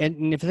 And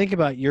if you think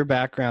about your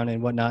background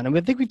and whatnot, and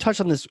I think we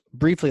touched on this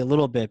briefly a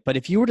little bit, but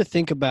if you were to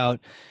think about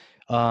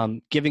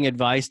giving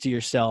advice to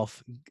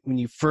yourself when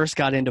you first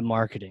got into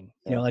marketing,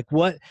 like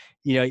what,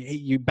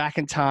 you back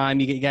in time,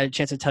 you got a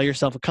chance to tell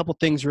yourself a couple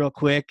things real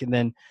quick, and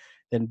then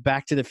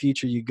back to the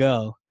future you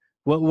go.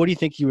 What do you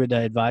think you would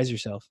advise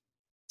yourself?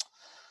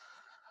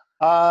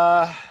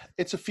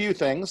 It's a few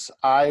things.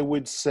 I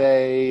would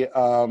say,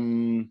 a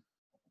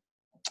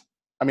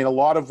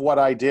lot of what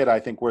I did, I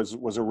think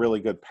was a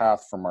really good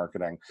path for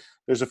marketing.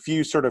 There's a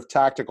few sort of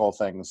tactical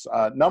things.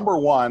 Number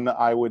one,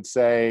 I would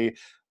say,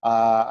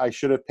 I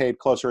should have paid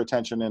closer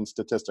attention in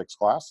statistics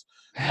class.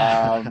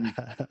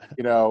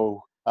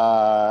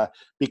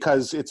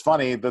 Because it's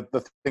funny that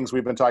the things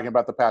we've been talking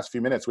about the past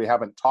few minutes, we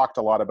haven't talked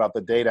a lot about the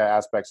data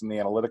aspects and the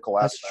analytical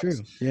That's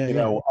aspects,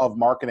 true. of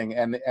marketing.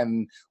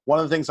 And one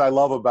of the things I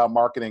love about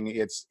marketing,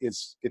 it's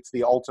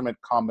the ultimate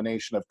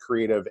combination of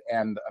creative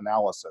and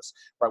analysis,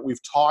 right?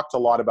 We've talked a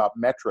lot about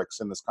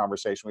metrics in this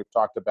conversation. We've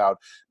talked about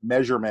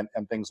measurement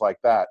and things like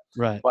that.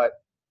 Right.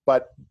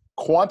 But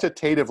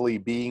quantitatively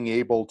being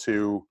able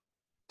to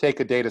take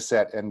a data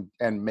set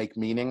and make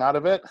meaning out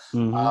of it,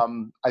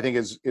 I think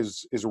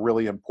is a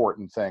really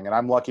important thing. And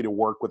I'm lucky to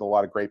work with a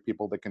lot of great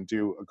people that can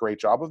do a great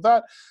job of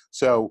that.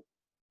 So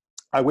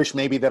I wish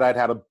maybe that I'd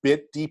had a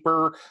bit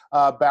deeper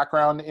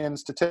background in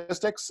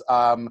statistics.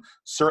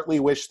 Certainly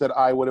wish that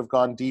I would have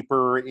gone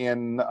deeper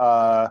in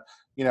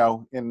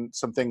in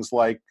some things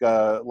like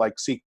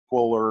SQL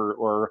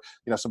or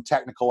some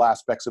technical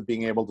aspects of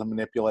being able to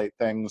manipulate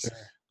things.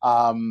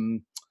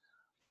 Sure.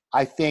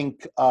 I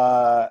think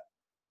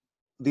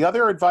the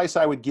other advice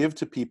I would give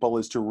to people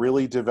is to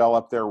really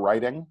develop their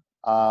writing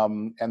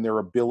and their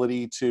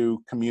ability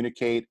to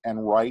communicate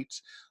and write.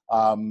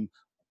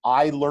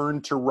 I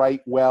learned to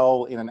write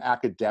well in an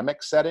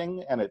academic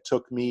setting, and it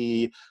took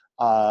me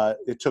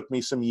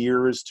some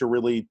years to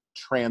really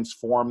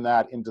transform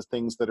that into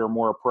things that are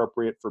more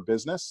appropriate for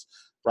business,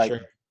 right?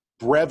 Sure.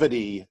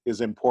 Brevity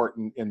is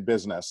important in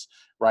business,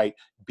 right?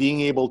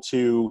 Being able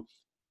to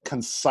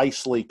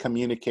concisely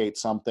communicate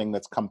something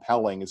that's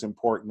compelling is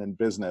important in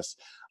business.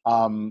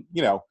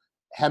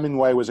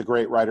 Hemingway was a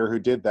great writer who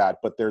did that,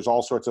 but there's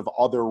all sorts of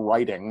other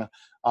writing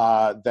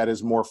that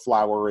is more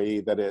flowery,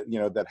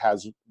 that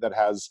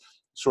has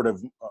sort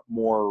of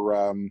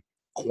more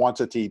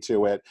quantity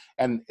to it.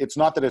 And it's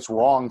not that it's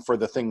wrong for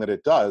the thing that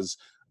it does,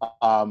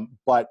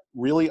 but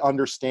really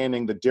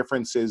understanding the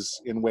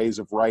differences in ways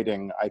of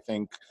writing, I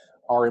think,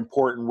 are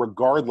important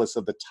regardless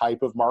of the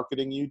type of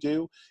marketing you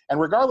do. And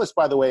regardless,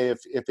 by the way, if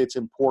it's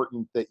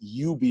important that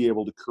you be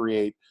able to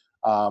create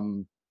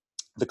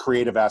the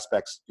creative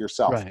aspects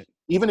yourself. Right.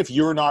 Even if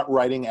you're not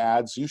writing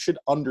ads, you should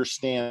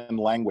understand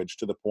language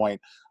to the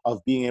point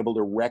of being able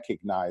to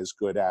recognize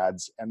good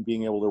ads and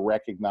being able to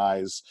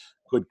recognize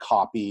good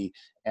copy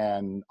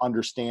and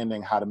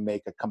understanding how to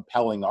make a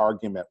compelling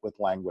argument with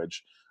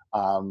language.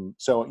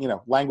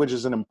 So language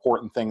is an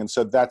important thing. And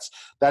so that's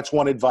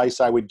one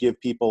advice I would give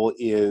people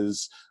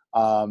is,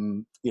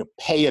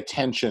 pay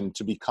attention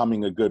to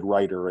becoming a good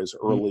writer as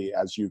early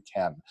as you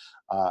can.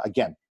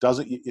 Again,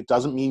 it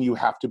doesn't mean you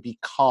have to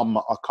become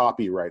a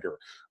copywriter.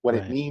 What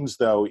it means,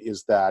 though,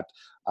 is that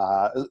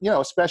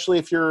especially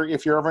if you're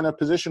ever in a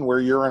position where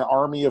you're an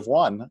army of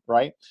one,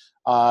 right?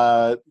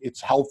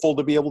 It's helpful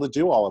to be able to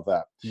do all of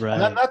that.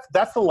 Right. And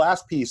that's the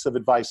last piece of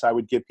advice I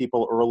would give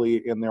people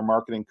early in their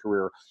marketing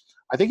career.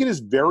 I think it is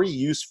very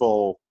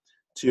useful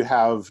to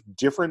have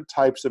different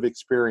types of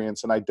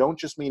experience. And I don't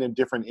just mean in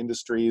different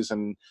industries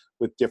and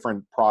with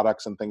different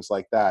products and things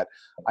like that.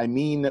 I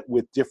mean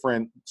with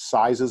different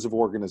sizes of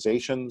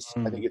organizations.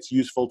 I think it's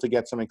useful to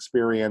get some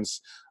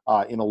experience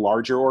in a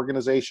larger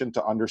organization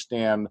to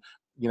understand,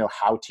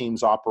 how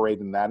teams operate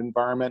in that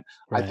environment.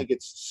 Right. I think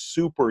it's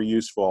super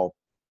useful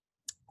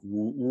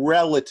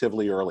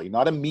relatively early,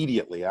 not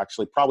immediately,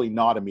 actually, probably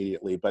not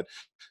immediately, but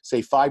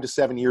say 5 to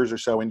 7 years or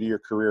so into your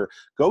career,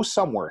 go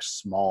somewhere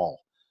small.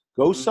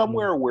 Go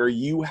somewhere where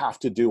you have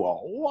to do a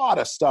lot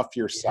of stuff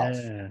yourself.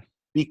 Yeah.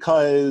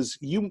 Because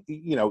even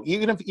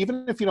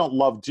if you don't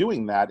love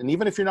doing that, and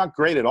even if you're not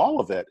great at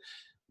all of it,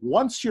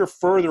 once you're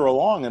further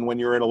along and when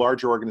you're in a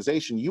larger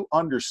organization, you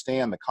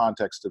understand the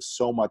context of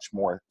so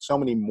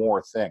many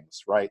more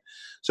things, right?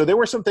 So there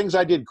were some things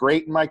I did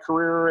great in my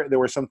career. There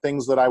were some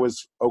things that I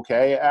was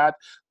okay at,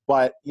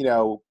 But,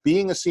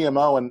 being a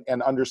CMO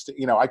and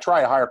understand, I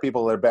try to hire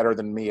people that are better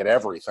than me at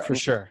everything. For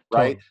sure. Right.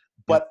 Totally.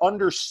 But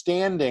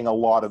understanding a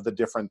lot of the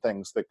different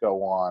things that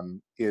go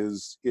on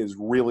is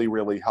really,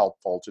 really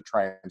helpful to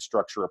try and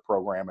structure a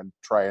program and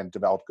try and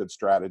develop good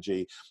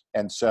strategy.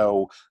 And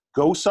so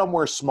go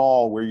somewhere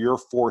small where you're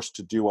forced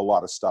to do a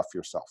lot of stuff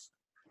yourself.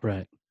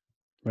 Right.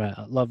 Right.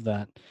 I love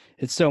that.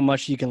 It's so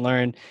much you can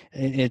learn.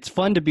 It's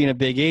fun to be in a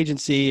big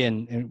agency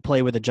and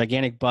play with a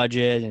gigantic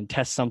budget and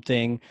test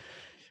something.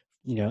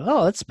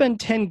 Let's spend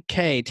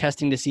 10K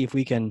testing to see if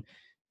we can,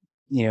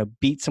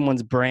 beat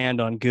someone's brand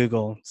on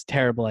Google. It's a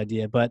terrible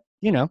idea, but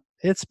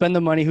it's spend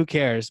the money. Who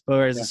cares?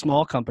 But as a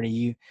small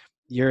company,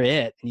 you're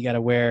it, and you got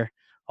to wear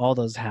all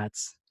those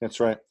hats.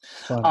 That's right.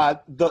 It's fun.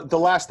 The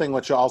last thing,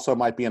 which also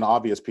might be an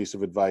obvious piece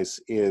of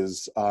advice,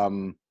 is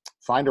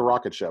find a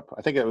rocket ship.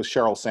 I think it was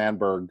Sheryl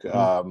Sandberg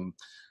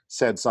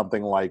said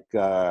something like,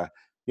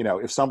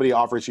 if somebody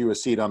offers you a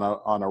seat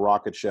on a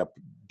rocket ship,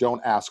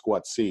 don't ask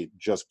what seat,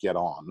 just get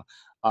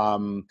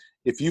on.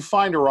 If you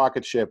find a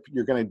rocket ship,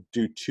 you're going to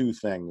do two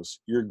things.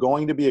 You're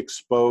going to be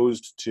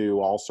exposed to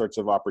all sorts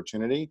of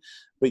opportunity,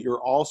 but you're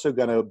also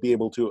going to be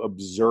able to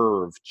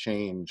observe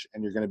change,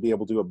 and you're going to be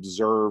able to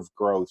observe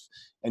growth.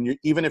 And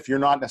even if you're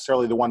not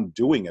necessarily the one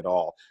doing it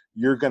all,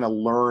 you're going to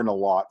learn a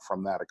lot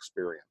from that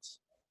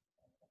experience.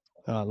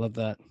 Oh, I love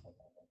that.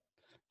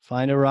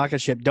 Find a rocket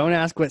ship. Don't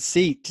ask what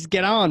seat. Just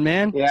get on,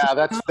 man. Yeah,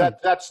 that's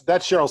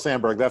Sheryl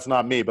Sandberg. That's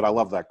not me, but I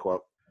love that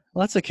quote.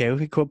 Well, that's okay.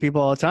 We quote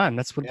people all the time.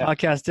 That's what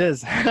podcast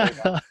is.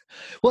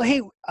 Well,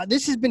 hey,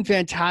 this has been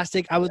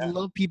fantastic. I would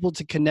love people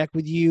to connect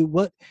with you.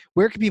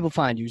 Where can people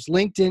find you? Is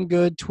LinkedIn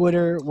good?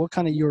 Twitter? What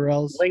kind of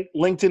URLs?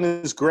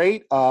 LinkedIn is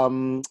great.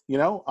 I'm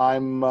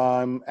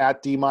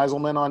at D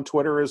Meiselman on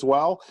Twitter as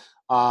well.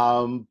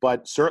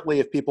 But certainly,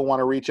 if people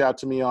want to reach out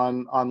to me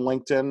on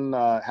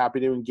LinkedIn, happy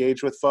to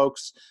engage with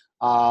folks.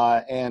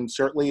 And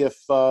certainly, if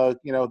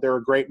there are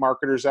great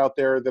marketers out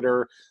there that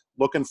are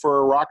looking for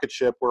a rocket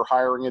ship, we're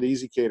hiring at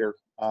EasyCater.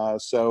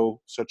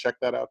 So check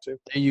that out too.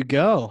 There you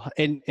go.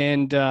 And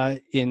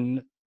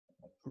in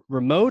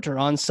remote or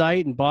on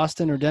site in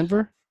Boston or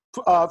Denver?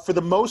 For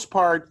the most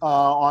part,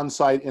 on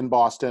site in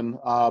Boston,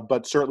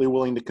 but certainly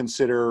willing to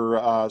consider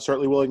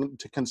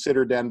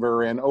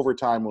Denver, and over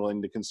time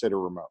willing to consider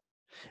remote.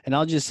 And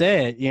I'll just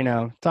say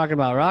it, talking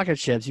about rocket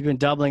ships, you've been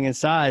doubling in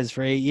size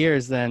for 8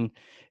 years. Then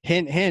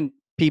hint, hint,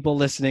 people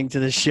listening to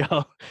the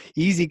show,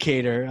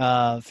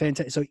 EasyCater,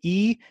 fantastic. So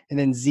E and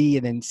then Z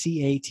and then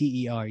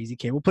CATER,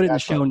 EasyCater. We'll put it in the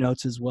show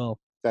notes as well.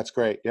 That's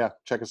great. Yeah,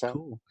 check us out.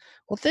 Cool.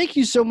 Well, thank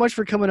you so much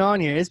for coming on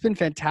here. It's been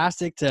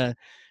fantastic to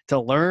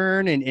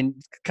learn and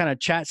kind of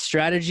chat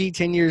strategy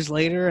 10 years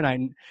later.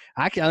 And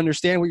I can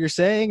understand what you're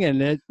saying,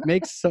 and it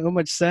makes so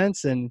much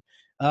sense. And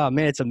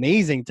man, it's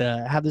amazing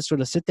to have this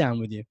sort of sit down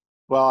with you.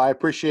 Well, I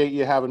appreciate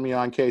you having me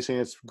on, Casey.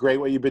 It's great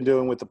what you've been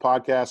doing with the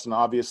podcast, and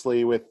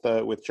obviously with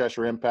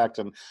Cheshire Impact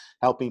and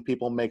helping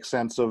people make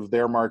sense of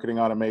their marketing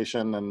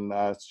automation. And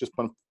it's just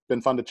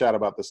been fun to chat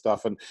about this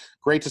stuff, and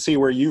great to see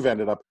where you've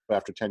ended up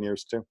after 10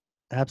 years too.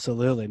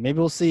 Absolutely. Maybe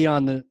we'll see you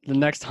on the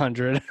next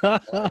 100.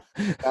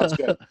 That's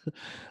good.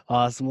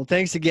 Awesome. Well,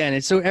 thanks again.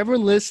 And so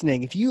everyone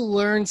listening, if you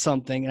learned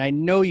something, and I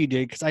know you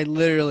did because I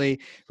literally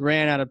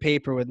ran out of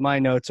paper with my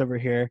notes over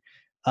here,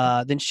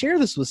 then share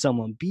this with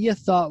someone. Be a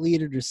thought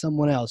leader to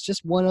someone else,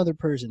 just one other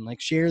person.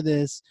 Like, share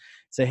this.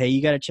 Say, hey,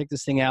 you got to check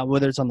this thing out,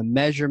 whether it's on the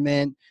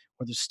measurement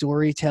or the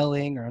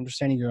storytelling or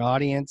understanding your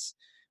audience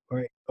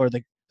or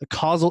the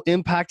causal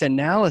impact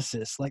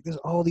analysis. Like, there's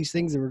all these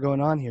things that were going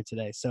on here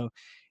today. So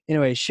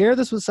anyway, share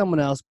this with someone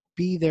else.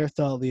 Be their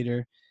thought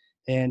leader.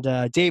 And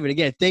David,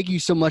 again, thank you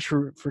so much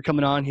for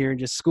coming on here and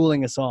just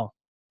schooling us all.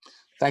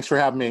 Thanks for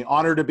having me.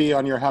 Honored to be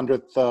on your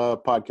 100th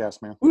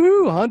podcast, man.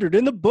 Woo, 100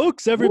 in the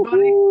books, everybody.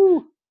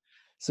 Woo-hoo.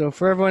 So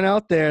for everyone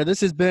out there, this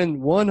has been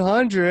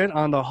 100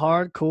 on the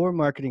Hardcore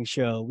Marketing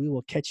Show. We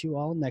will catch you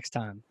all next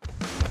time.